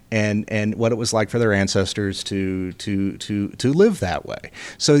 And what it was like for their ancestors to live that way.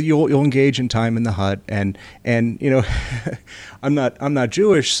 So you'll engage in time in the hut, and I'm not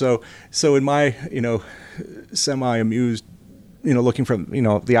Jewish, so in my semi-amused looking from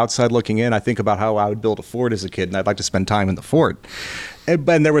the outside looking in, I think about how I would build a fort as a kid, and I'd like to spend time in the fort.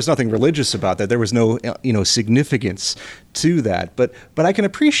 And there was nothing religious about that. There was no significance to that. But I can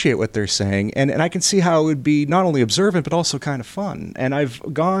appreciate what they're saying, and I can see how it would be not only observant but also kind of fun. And I've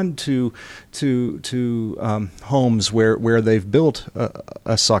gone to homes where they've built a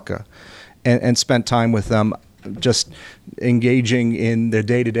sukkah and spent time with them, just engaging in their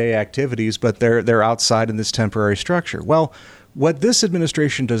day-to-day activities, but they're outside in this temporary structure. Well, what this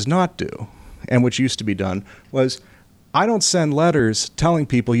administration does not do, and which used to be done, was I don't send letters telling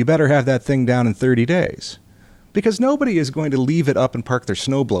people you better have that thing down in 30 days. Because nobody is going to leave it up and park their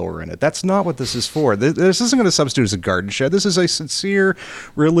snowblower in it. That's not what this is for. This isn't going to substitute as a garden shed. This is a sincere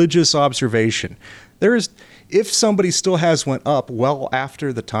religious observation. If somebody still has one up well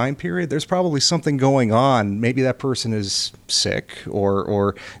after the time period, there's probably something going on. Maybe that person is sick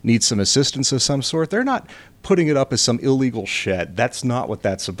or needs some assistance of some sort. They're not putting it up as some illegal shed. That's not what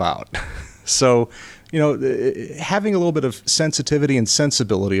that's about. So, having a little bit of sensitivity and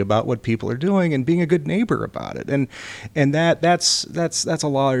sensibility about what people are doing and being a good neighbor about it. And that's a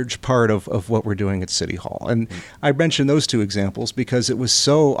large part of what we're doing at City Hall. And I mentioned those two examples because it was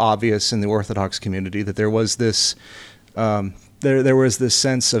so obvious in the Orthodox community that there was this there was this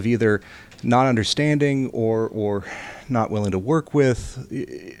sense of either not understanding or not willing to work with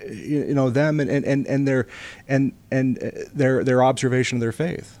them and their observation of their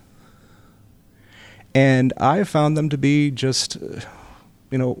faith. And I found them to be just,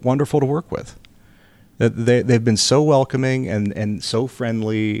 wonderful to work with. They've been so welcoming and so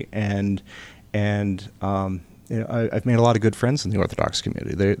friendly, and I've made a lot of good friends in the Orthodox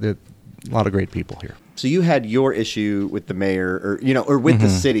community. They're a lot of great people here. So you had your issue with the mayor, or with the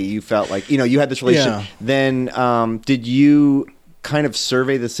city. You felt like you had this relationship. Yeah. Then did you kind of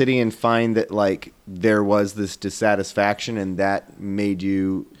survey the city and find that like there was this dissatisfaction, and that made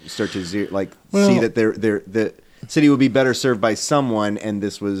you start to see that the city would be better served by someone, and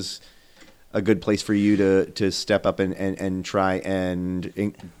this was a good place for you to step up and try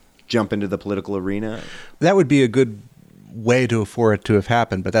and jump into the political arena? That would be a good way for it to have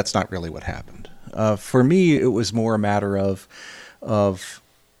happened, but that's not really what happened. For me, it was more a matter of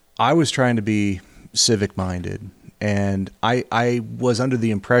I was trying to be civic-minded. And I was under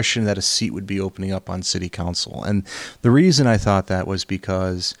the impression that a seat would be opening up on city council. And the reason I thought that was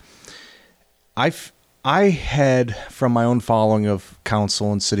because I had, from my own following of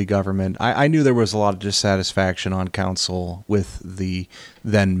council and city government, I knew there was a lot of dissatisfaction on council with the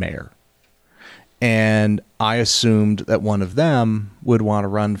then mayor. And I assumed that one of them would want to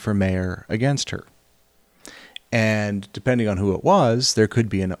run for mayor against her. And depending on who it was, there could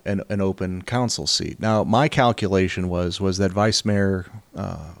be an open council seat. Now, my calculation was that Vice Mayor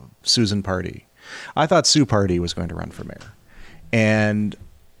Susan Pardee, I thought Sue Pardee was going to run for mayor. And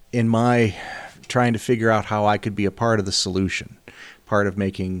in my trying to figure out how I could be a part of the solution, part of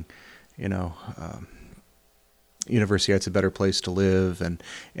making, University Heights a better place to live,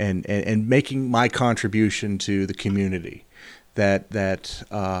 and making my contribution to the community, that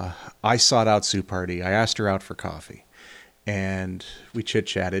I sought out Sue Pardee. I asked her out for coffee, and we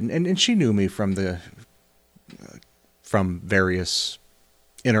chit-chatted, and she knew me from various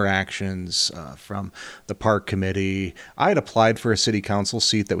interactions, from the park committee. I had applied for a city council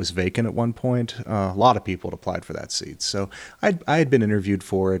seat that was vacant at one point. A lot of people had applied for that seat. So I had been interviewed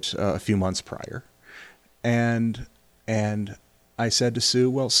for it a few months prior. And I said to Sue,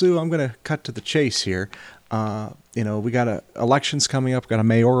 well, Sue, I'm going to cut to the chase here. We got elections coming up, got a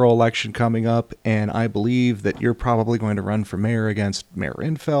mayoral election coming up, and I believe that you're probably going to run for mayor against Mayor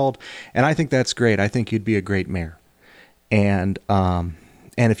Infeld. And I think that's great. I think you'd be a great mayor. And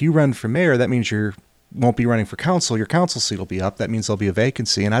if you run for mayor, that means you won't be running for council. Your council seat will be up. That means there'll be a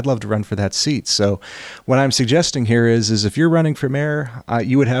vacancy, and I'd love to run for that seat. So what I'm suggesting here is if you're running for mayor,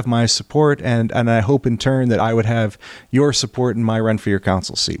 you would have my support, and I hope in turn that I would have your support in my run for your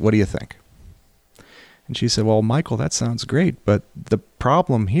council seat. What do you think? And she said, well, Michael, that sounds great, but the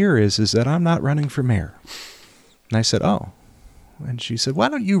problem here is that I'm not running for mayor. And I said, oh. And she said, why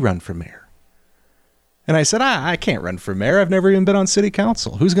don't you run for mayor? And I said, I can't run for mayor. I've never even been on city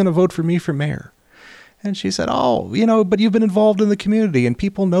council. Who's going to vote for me for mayor? And she said, oh, but you've been involved in the community and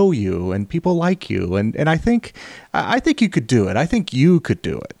people know you and people like you. And I think you could do it. I think you could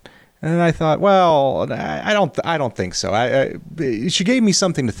do it. And I thought, well, I don't think so. She gave me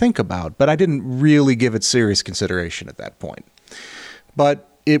something to think about, but I didn't really give it serious consideration at that point. But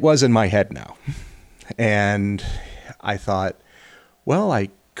it was in my head now. And I thought, well, I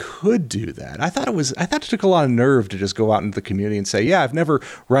could do that. I thought it took a lot of nerve to just go out into the community and say, yeah, I've never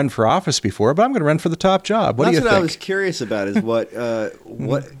run for office before, but I'm going to run for the top job. What do you think? That's what I was curious about is what that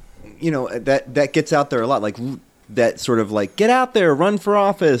gets out there a lot, like that sort of like get out there, run for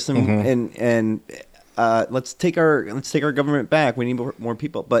office, and let's take our government back. We need more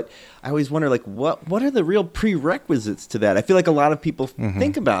people. But I always wonder, like, what are the real prerequisites to that? I feel like a lot of people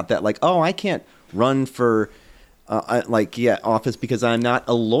think about that, like, oh, I can't run for office because I'm not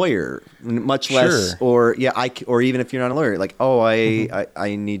a lawyer, much less, or even if you're not a lawyer, like, oh,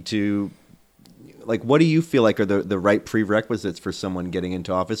 I need to, like, what do you feel like are the right prerequisites for someone getting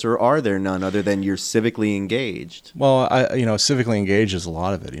into office, or are there none other than you're civically engaged? Well, civically engaged is a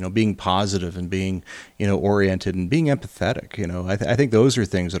lot of it, being positive and being, oriented and being empathetic, I think those are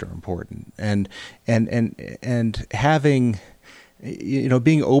things that are important, and having,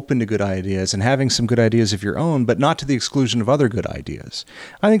 being open to good ideas and having some good ideas of your own, but not to the exclusion of other good ideas.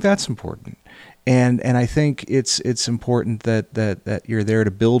 I think that's important. And I think it's important that you're there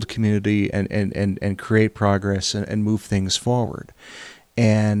to build community and create progress and move things forward.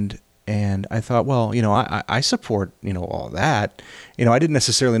 And I thought, well, I support, all that. I didn't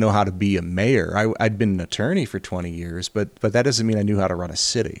necessarily know how to be a mayor. I'd been an attorney for 20 years, but that doesn't mean I knew how to run a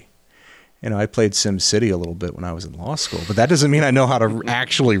city. I played SimCity a little bit when I was in law school, but that doesn't mean I know how to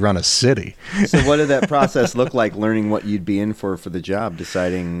actually run a city. So what did that process look like, learning what you'd be in for the job,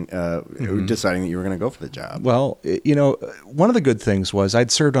 deciding that you were going to go for the job? Well, one of the good things was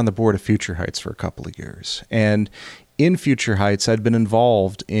I'd served on the board of Future Heights for a couple of years. And in Future Heights, I'd been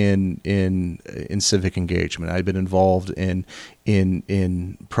involved in civic engagement. I'd been involved in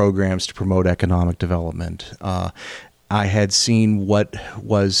programs to promote economic development. I had seen what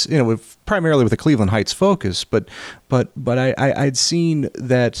was, primarily with a Cleveland Heights focus, but I'd seen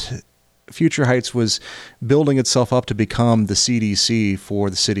that Future Heights was building itself up to become the CDC for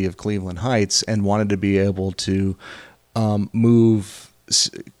the city of Cleveland Heights, and wanted to be able to move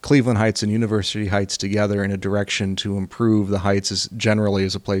Cleveland Heights and University Heights together in a direction to improve the Heights as generally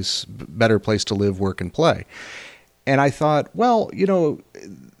as a better place to live, work, and play. And I thought, well,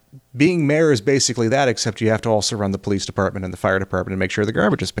 being mayor is basically that, except you have to also run the police department and the fire department and make sure the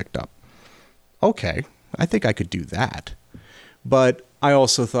garbage is picked up. Okay, I think I could do that. But I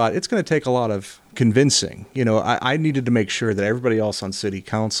also thought it's going to take a lot of convincing. I needed to make sure that everybody else on city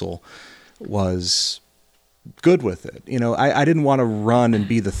council was good with it. I didn't want to run and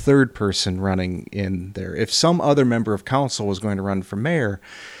be the third person running in there. If some other member of council was going to run for mayor,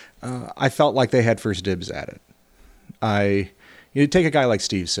 I felt like they had first dibs at it. You take a guy like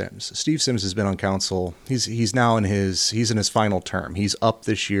Steve Sims. Steve Sims has been on council. He's now in his final term. He's up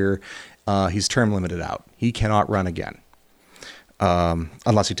this year. He's term limited out. He cannot run again,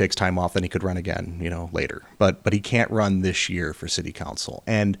 unless he takes time off. Then he could run again, later. But he can't run this year for city council.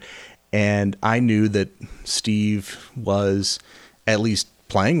 And I knew that Steve was at least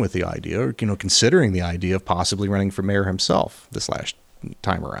playing with the idea, or considering the idea of possibly running for mayor himself this last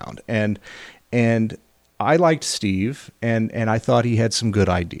time around. And I liked Steve, and I thought he had some good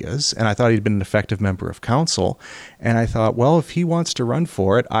ideas, and I thought he'd been an effective member of council. And I thought, well, if he wants to run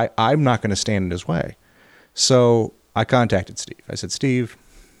for it, I'm not going to stand in his way. So I contacted Steve. I said, Steve,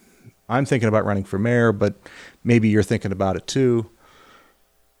 I'm thinking about running for mayor, but maybe you're thinking about it too.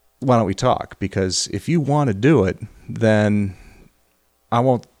 Why don't we talk? Because if you want to do it, then I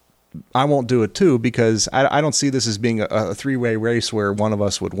won't do it too, because I don't see this as being a three-way race where one of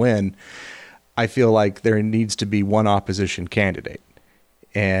us would win. I feel like there needs to be one opposition candidate,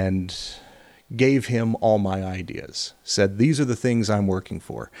 and gave him all my ideas, said, these are the things I'm working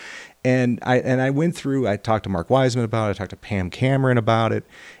for. And I went through, I talked to Mark Wiseman about it, I talked to Pam Cameron about it,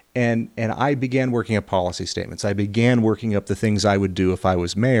 and I began working up policy statements. I began working up the things I would do if I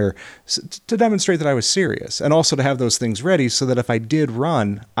was mayor to demonstrate that I was serious, and also to have those things ready so that if I did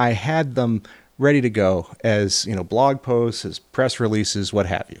run, I had them ready to go as, blog posts, as press releases, what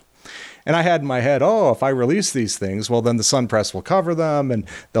have you. And I had in my head, if I release these things, well, then the Sun Press will cover them, and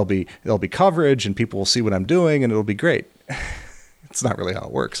there'll be coverage, and people will see what I'm doing, and it'll be great. It's not really how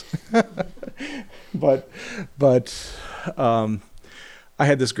it works. but I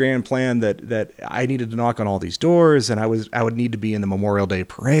had this grand plan that I needed to knock on all these doors, and I would need to be in the Memorial Day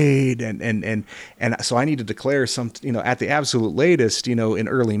parade, and so I need to declare some, at the absolute latest, in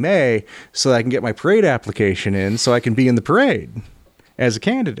early May, so that I can get my parade application in, so I can be in the parade as a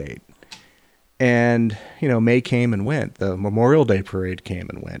candidate. And, May came and went. The Memorial Day parade came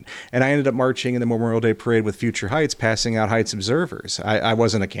and went. And I ended up marching in the Memorial Day parade with Future Heights, passing out Heights observers. I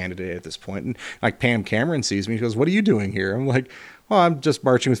wasn't a candidate at this point. And like Pam Cameron sees me, she goes, "What are you doing here?" I'm like, "Well, I'm just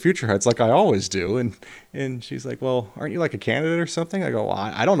marching with Future Heights like I always do." And she's like, "Well, aren't you like a candidate or something?" I go, "Well,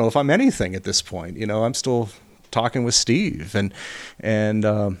 I don't know if I'm anything at this point. I'm still talking with Steve." And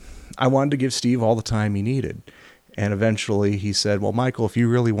I wanted to give Steve all the time he needed. And eventually he said, "Well, Michael, if you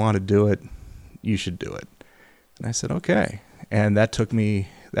really want to do it, you should do it." And I said, okay. And that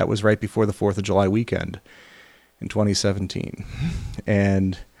was right before the 4th of July weekend in 2017.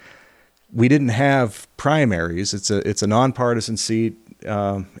 And we didn't have primaries. It's a nonpartisan seat.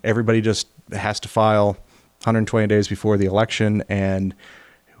 Everybody just has to file 120 days before the election, and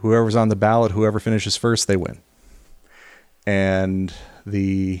whoever's on the ballot, whoever finishes first, they win. And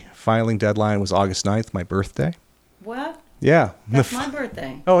the filing deadline was August 9th, my birthday. What? Yeah. That's my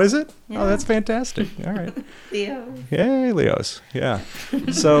birthday. Oh, is it? Yeah. Oh, that's fantastic. All right. Leo. Yay, Leos. Yeah.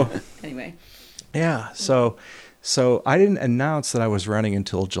 So. Anyway. Yeah. So I didn't announce that I was running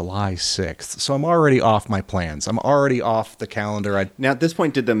until July 6th. So I'm already off my plans. I'm already off the calendar. Now, at this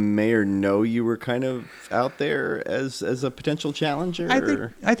point, did the mayor know you were kind of out there as a potential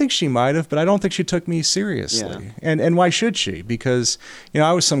challenger? I think she might have, but I don't think she took me seriously. Yeah. And why should she? Because,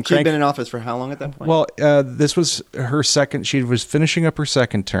 I was some crank. She'd been in office for how long at that point? Well, this was her second. She was finishing up her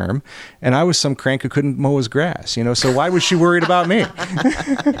second term, and I was some crank who couldn't mow his grass. So why was she worried about me?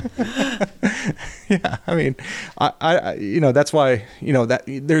 Yeah, I mean, I that's why, that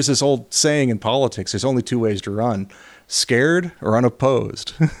there's this old saying in politics, there's only two ways to run: scared or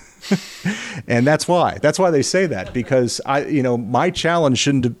unopposed. And that's why they say that, because my challenge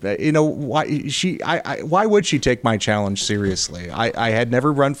shouldn't, why would she take my challenge seriously? I had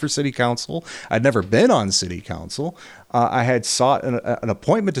never run for city council. I'd never been on city council. I had sought an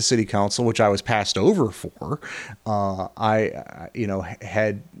appointment to city council, which I was passed over for. I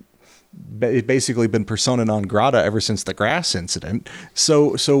had basically been persona non grata ever since the grass incident.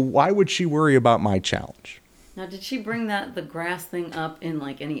 So why would she worry about my challenge? Now, did she bring the grass thing up in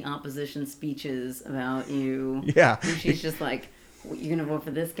like any opposition speeches about you? Yeah. And she's just like, "You're gonna vote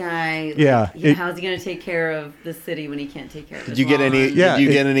for this guy? Yeah. How's he gonna take care of the city when he can't take care of his lawn?" Did you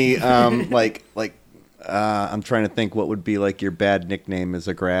get any I'm trying to think what would be like your bad nickname as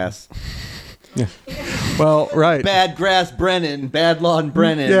a grass. Yeah. Well, right. Bad grass Brennan, bad lawn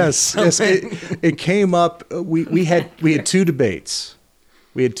Brennan. Yes. It came up. We had two debates.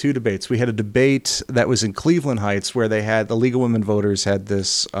 We had a debate that was in Cleveland Heights, where they had the League of Women Voters had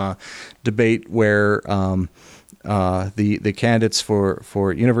this debate where the candidates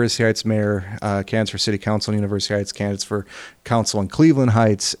for University Heights mayor, candidates for city council in University Heights, candidates for council in Cleveland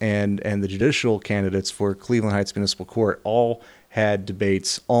Heights, and the judicial candidates for Cleveland Heights Municipal Court all had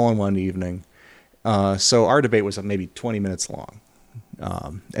debates all in one evening. So our debate was maybe 20 minutes long,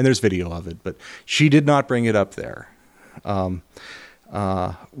 and there's video of it, but she did not bring it up there.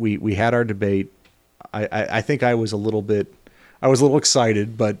 We had our debate. I think I was a little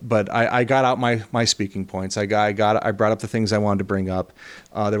excited, but I got out my speaking points. I brought up the things I wanted to bring up.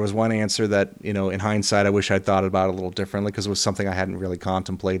 There was one answer that, in hindsight, I wish I'd thought about a little differently, because it was something I hadn't really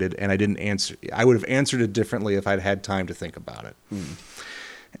contemplated, and I didn't answer. I would have answered it differently if I'd had time to think about it.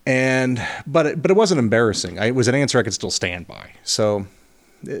 But it wasn't embarrassing. It was an answer I could still stand by. So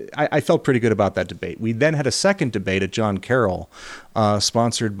I felt pretty good about that debate. We then had a second debate at John Carroll,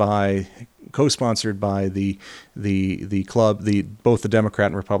 sponsored by co-sponsored by the club, both the Democrat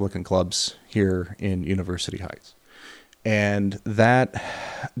and Republican clubs here in University Heights. And that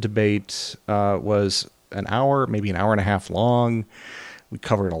debate was an hour, maybe an hour and a half long. We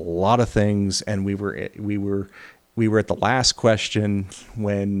covered a lot of things, and we were at the last question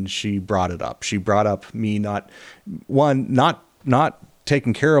when she brought it up. She brought up me not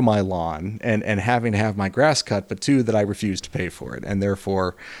taking care of my lawn and having to have my grass cut, but 2, that I refused to pay for it, and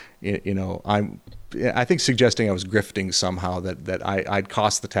therefore, I think suggesting I was grifting somehow, that I'd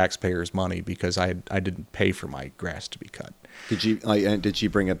cost the taxpayers money because I didn't pay for my grass to be cut. Did she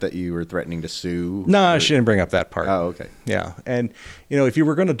bring up that you were threatening to sue? No, she didn't bring up that part. Oh, okay. Yeah, and if you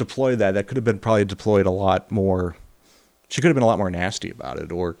were going to deploy that could have been probably deployed a lot more. She could have been a lot more nasty about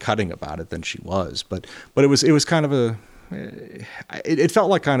it or cutting about it than she was. But it was kind of it felt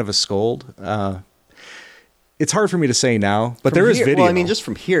like kind of a scold. It's hard for me to say now, but there is video. Well, I mean, just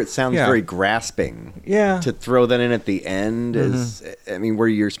from here, it sounds very grasping. Yeah. To throw that in at the end is, I mean, where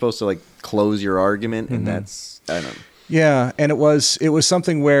you're supposed to like close your argument, and that's, I don't know. Yeah, and it was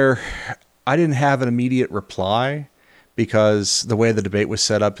something where I didn't have an immediate reply because the way the debate was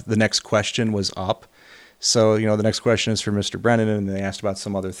set up, the next question was up. So, the next question is for Mr. Brennan, and they asked about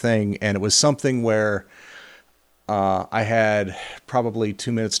some other thing, and it was something where I had probably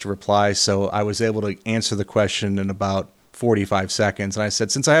 2 minutes to reply, so I was able to answer the question in about 45 seconds. And I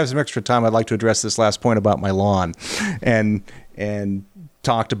said, since I have some extra time, I'd like to address this last point about my lawn, and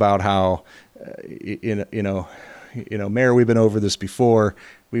talked about how, Mayor, we've been over this before.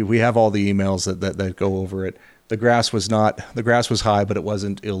 We have all the emails that go over it. The grass was high, but it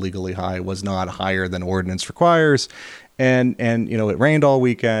wasn't illegally high. It was not higher than ordinance requires. And it rained all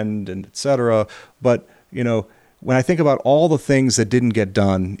weekend and et cetera. But, when I think about all the things that didn't get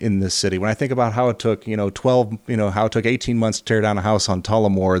done in this city, when I think about how it took, how it took 18 months to tear down a house on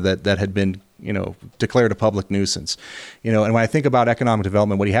Tullamore that had been, declared a public nuisance, and when I think about economic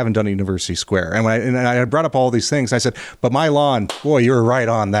development, what you haven't done at University Square, and I brought up all these things, I said, but my lawn, boy, you were right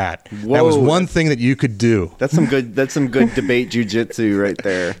on that. Whoa. That was one thing that you could do. That's some good debate jujitsu right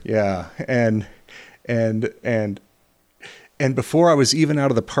there. Yeah. And before I was even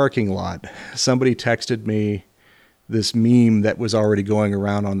out of the parking lot, somebody texted me this meme that was already going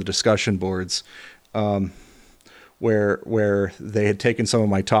around on the discussion boards, where they had taken some of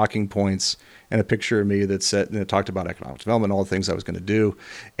my talking points and a picture of me that said, and it talked about economic development, all the things I was going to do,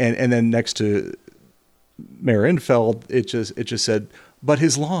 and then next to Mayor Infeld, it just said, but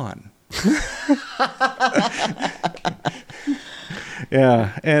his lawn.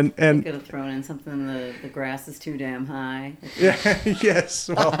 Yeah, and you could have thrown in something. The grass is too damn high. Yeah. Yes.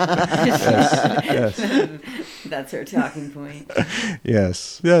 Well. yes. That's her talking point.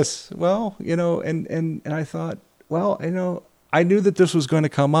 Yes. Well, and I thought, well, I knew that this was going to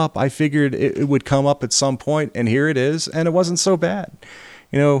come up. I figured it would come up at some point, and here it is, and it wasn't so bad.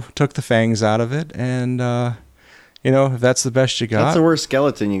 Took the fangs out of it, and if that's the best you got. That's the worst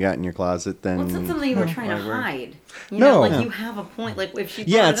skeleton you got in your closet. Then it's not something you were trying to hide. No. You have a point. Like if she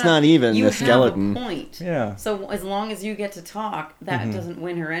it's not even a skeleton. You have a point. Yeah. So as long as you get to talk, that doesn't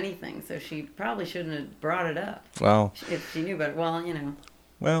win her anything. So she probably shouldn't have brought it up. Well, if she knew better. Well,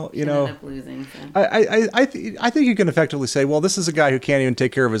 she ended up losing. So. I think you can effectively say, well, this is a guy who can't even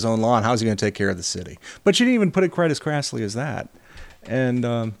take care of his own lawn. How's he going to take care of the city? But she didn't even put it quite as crassly as that. And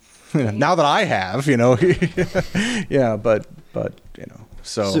now that I have, yeah, but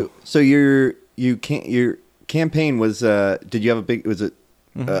So your campaign was, did you have a big, was it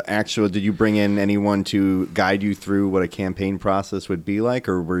did you bring in anyone to guide you through what a campaign process would be like,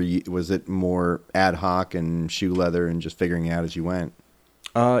 or was it more ad hoc and shoe leather and just figuring it out as you went?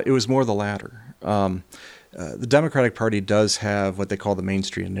 It was more the latter. The Democratic Party does have what they call the Main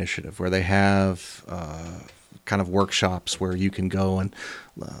Street Initiative, where they have kind of workshops where you can go and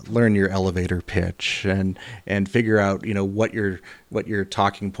learn your elevator pitch and figure out what your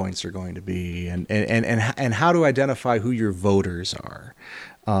talking points are going to be and how to identify who your voters are,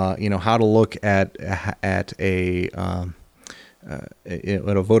 how to look at a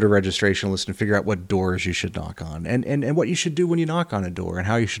voter registration list and figure out what doors you should knock on and what you should do when you knock on a door and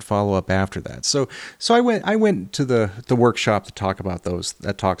how you should follow up after that. So I went to the workshop that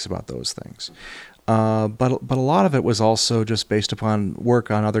talks about those things. But a lot of it was also just based upon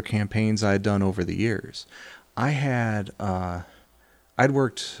work on other campaigns I had done over the years. I'd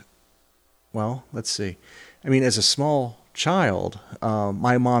worked, well, let's see. I mean, as a small child,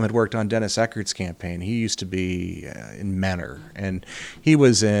 my mom had worked on Dennis Eckert's campaign. He used to be in Menor, and he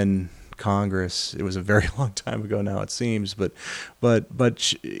was in Congress. It was a very long time ago now, it seems, but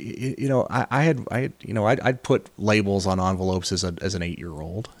you know, I'd put labels on envelopes as an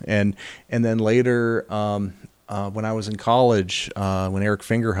 8-year-old, and then later, when I was in college, when Eric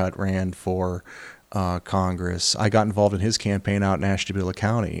Fingerhut ran for Congress, I got involved in his campaign out in Ashtabula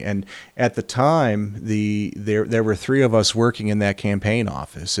County, and at the time, there were 3 of us working in that campaign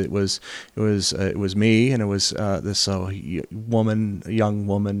office. It was me, and it was this young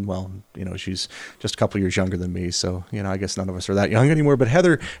woman. Well, you know, she's just a couple years younger than me, so you know, I guess none of us are that young anymore. But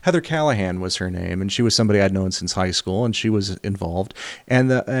Heather Callahan was her name, and she was somebody I'd known since high school, and she was involved.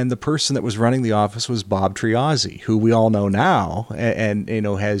 And the person that was running the office was Bob Triozzi, who we all know now, and you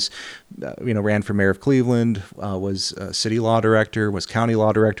know, has ran for mayor of Cleveland, was city law director, was county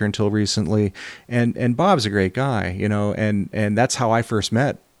law director until recently, and Bob's a great guy, you know, and that's how I first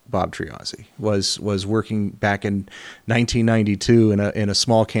met Bob Triozzi, was working back in 1992 in a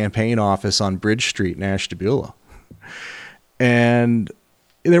small campaign office on Bridge Street in Ashtabula. And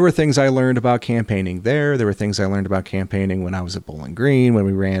there were things I learned about campaigning there. There were things I learned about campaigning when I was at Bowling Green, when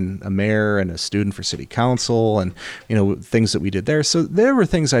we ran a mayor and a student for city council, and you know, things that we did there. So there were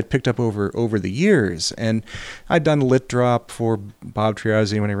things I'd picked up over the years, and I'd done lit drop for Bob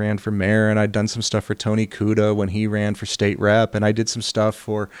Triozzi when he ran for mayor, and I'd done some stuff for Tony Kuda when he ran for state rep, and I did some stuff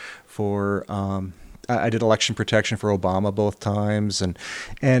for I did election protection for Obama both times, and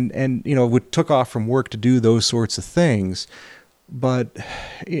you know, took off from work to do those sorts of things. But,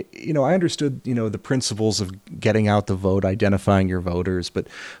 you know, I understood, you know, the principles of getting out the vote, identifying your voters. But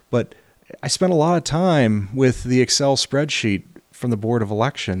I spent a lot of time with the Excel spreadsheet from the Board of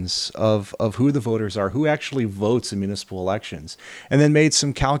Elections of who the voters are, who actually votes in municipal elections, and then made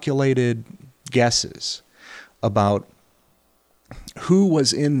some calculated guesses about who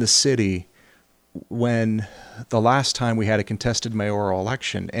was in the city when the last time we had a contested mayoral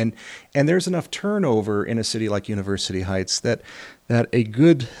election. And there's enough turnover in a city like University Heights that a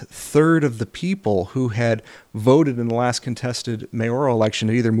good third of the people who had voted in the last contested mayoral election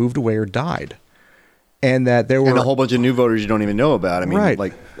had either moved away or died. And that there were a whole bunch of new voters you don't even know about. I mean, right.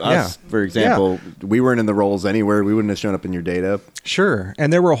 Like us, for example, we weren't in the rolls anywhere. We wouldn't have shown up in your data. Sure.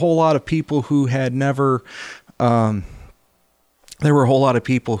 And there were a whole lot of people who had never had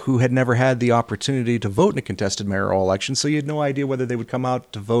the opportunity to vote in a contested mayoral election, so you had no idea whether they would come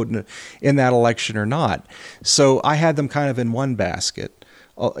out to vote in that election or not. So I had them kind of in one basket.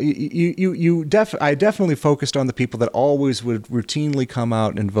 I definitely focused on the people that always would routinely come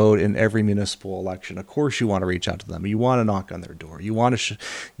out and vote in every municipal election. Of course, you want to reach out to them. You want to knock on their door. You want to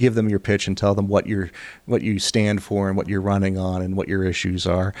give them your pitch and tell them what you stand for and what you're running on and what your issues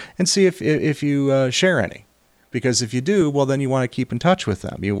are, and see if you share any. Because if you do, well, then you want to keep in touch with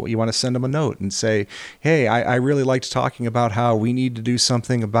them. You want to send them a note and say, hey, I really liked talking about how we need to do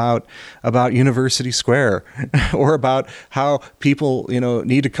something about University Square or about how people, you know,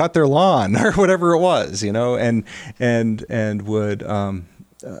 need to cut their lawn or whatever it was, you know, and would,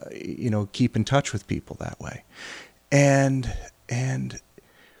 you know, keep in touch with people that way.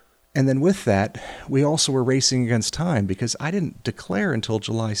 And then with that, we also were racing against time because I didn't declare until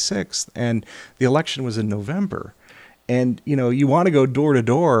July 6th, and the election was in November. And, you know, you want to go door to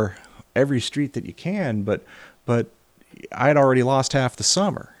door every street that you can, but I'd already lost half the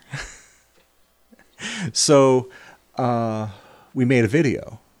summer. So we made a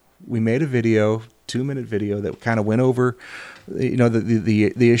video. We made a video, 2-minute video that kind of went over, you know,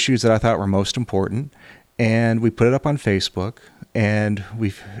 the issues that I thought were most important, and we put it up on Facebook. And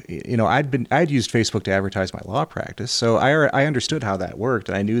I'd used Facebook to advertise my law practice, so I understood how that worked,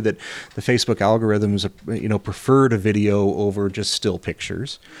 and I knew that the Facebook algorithms, you know, preferred a video over just still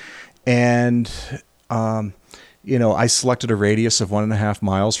pictures, and you know, I selected a radius of 1.5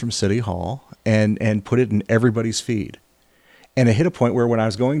 miles from City Hall and put it in everybody's feed. And it hit a point where when I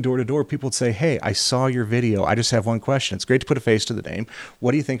was going door to door, people would say, hey, I saw your video. I just have one question. It's great to put a face to the name.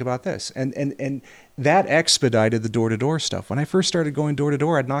 What do you think about this? And that expedited the door-to-door stuff. When I first started going door to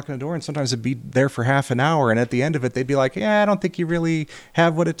door, I'd knock on the door, and sometimes I'd be there for half an hour. And at the end of it, they'd be like, yeah, I don't think you really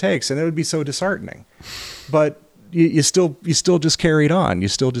have what it takes. And it would be so disheartening. But you still just carried on. You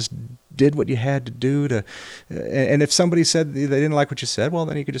still just did what you had to do to, and if somebody said they didn't like what you said, well,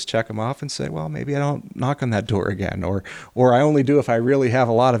 then you could just check them off and say, well, maybe I don't knock on that door again, or I only do if I really have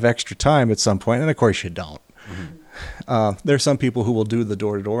a lot of extra time at some point. And of course you don't. Mm-hmm. There's some people who will do the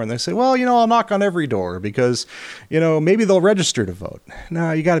door to door and they say, well, you know, I'll knock on every door because, you know, maybe they'll register to vote.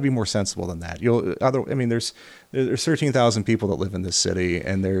 No, you got to be more sensible than that. There's 13,000 people that live in this city,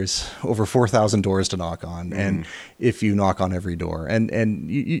 and there's over 4,000 doors to knock on. Mm-hmm. And if you knock on every door, and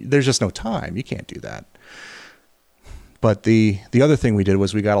there's just no time, you can't do that. But the other thing we did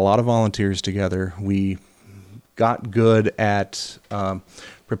was we got a lot of volunteers together. We got good at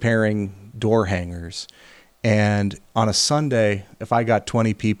preparing door hangers. And on a Sunday, if I got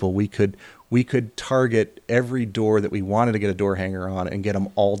 20 people, we could target every door that we wanted to get a door hanger on and get them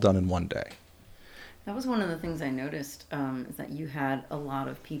all done in one day. That was one of the things I noticed, is that you had a lot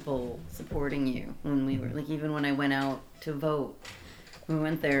of people supporting you when we were, like, even when I went out to vote, we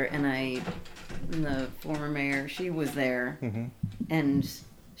went there and the former mayor, she was there, and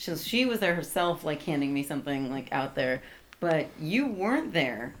she was there herself, like, handing me something, like, out there, but you weren't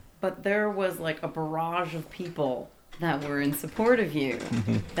there, but there was, like, a barrage of people that were in support of you.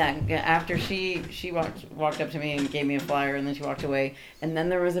 That after she walked up to me and gave me a flyer, and then she walked away, and then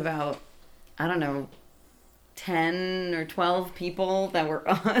there was about, I don't know, 10 or 12 people that were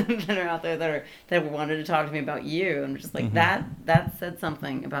that are out there that wanted to talk to me about you, and just like that said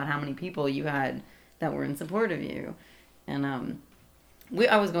something about how many people you had that were in support of you. And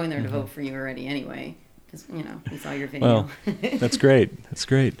I was going there to vote for you already anyway, because we saw your video. Well, that's great.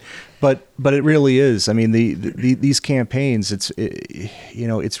 But it really is. I mean, these campaigns,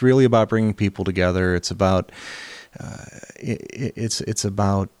 it's really about bringing people together. It's about it's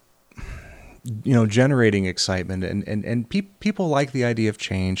about generating excitement, and people like the idea of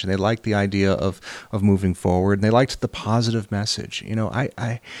change, and they like the idea of moving forward, and they liked the positive message.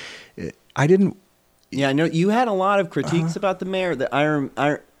 I didn't. Yeah, I know you had a lot of critiques about the mayor.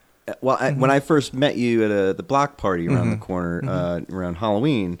 When I first met you at the block party around the corner around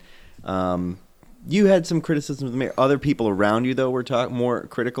Halloween, you had some criticism of the mayor. Other people around you, though, were more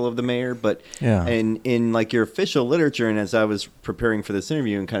critical of the mayor. But in like your official literature, and as I was preparing for this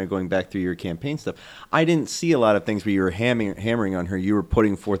interview and kind of going back through your campaign stuff, I didn't see a lot of things where you were hammering on her. You were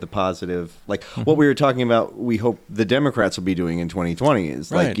putting forth a positive, like what we were talking about. We hope the Democrats will be doing in 2020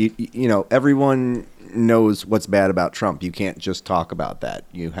 is like everyone knows what's bad about Trump. You can't just talk about that.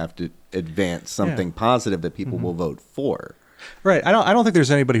 You have to advance something positive that people will vote for. Right. I don't think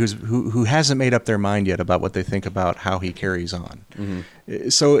there's anybody who hasn't made up their mind yet about what they think about how he carries on.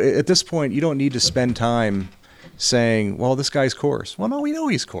 So at this point, you don't need to spend time saying, well, this guy's coarse. Well, no, we know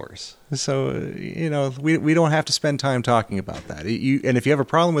he's coarse. So, we don't have to spend time talking about that. And if you have a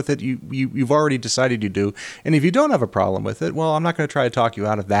problem with it, you've already decided you do. And if you don't have a problem with it, well, I'm not going to try to talk you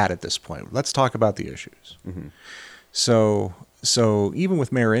out of that at this point. Let's talk about the issues. So even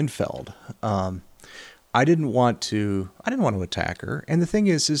with Mayor Infeld, I didn't want to attack her. And the thing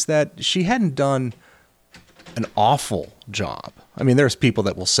is that she hadn't done an awful job. I mean, there's people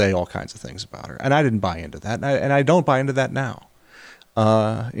that will say all kinds of things about her, and I didn't buy into that, and I don't buy into that now.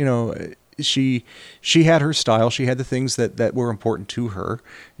 She had her style. She had the things that were important to her.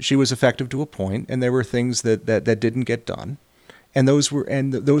 She was effective to a point, and there were things that didn't get done. And those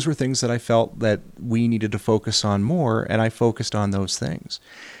were things that I felt that we needed to focus on more, and I focused on those things.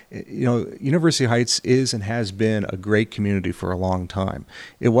 University Heights is and has been a great community for a long time.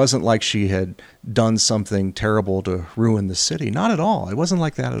 It wasn't like she had done something terrible to ruin the city. Not at all. It wasn't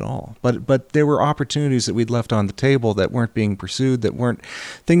like that at all. But there were opportunities that we'd left on the table that weren't being pursued, that weren't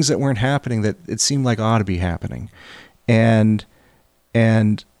things that weren't happening that it seemed like ought to be happening. And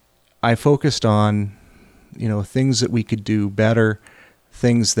I focused on things that we could do better,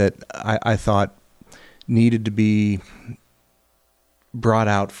 things that I thought needed to be brought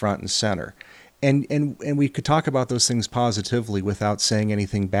out front and center. And we could talk about those things positively without saying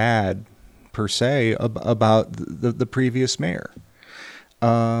anything bad, per se, about the previous mayor.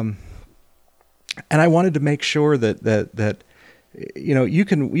 And I wanted to make sure that you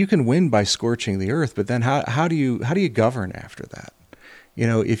can win by scorching the earth, but then how do you govern after that?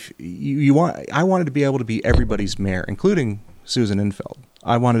 If I wanted to be able to be everybody's mayor, including Susan Infeld.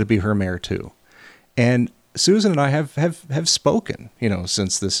 I wanted to be her mayor too. And Susan and I have spoken,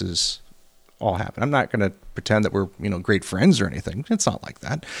 since this has all happened. I'm not going to pretend that we're, great friends or anything. It's not like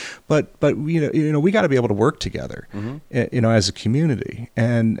that. But we got to be able to work together, as a community.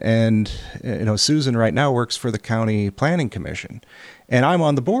 And Susan right now works for the County Planning Commission. And I'm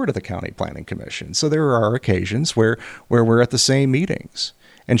on the board of the County Planning Commission. So there are occasions where we're at the same meetings.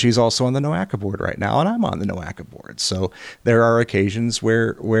 And she's also on the NOACA board right now, and I'm on the NOACA board. So there are occasions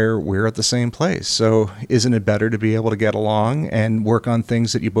where we're at the same place. So isn't it better to be able to get along and work on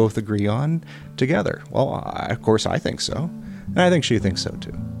things that you both agree on together? Well, of course I think so. And I think she thinks so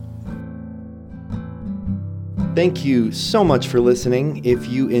too. Thank you so much for listening. If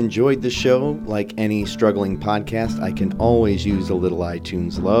you enjoyed the show, like any struggling podcast, I can always use a little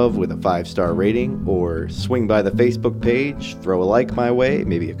iTunes love with a 5-star rating, or swing by the Facebook page, throw a like my way,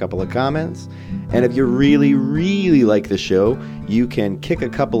 maybe a couple of comments. And if you really, really like the show, you can kick a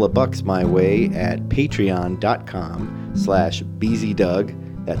couple of bucks my way at patreon.com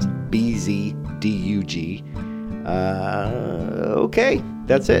BZDug. That's BZDUG. Okay,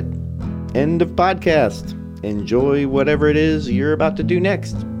 that's it. End of podcast. Enjoy whatever it is you're about to do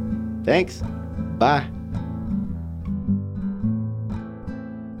next. Thanks. Bye.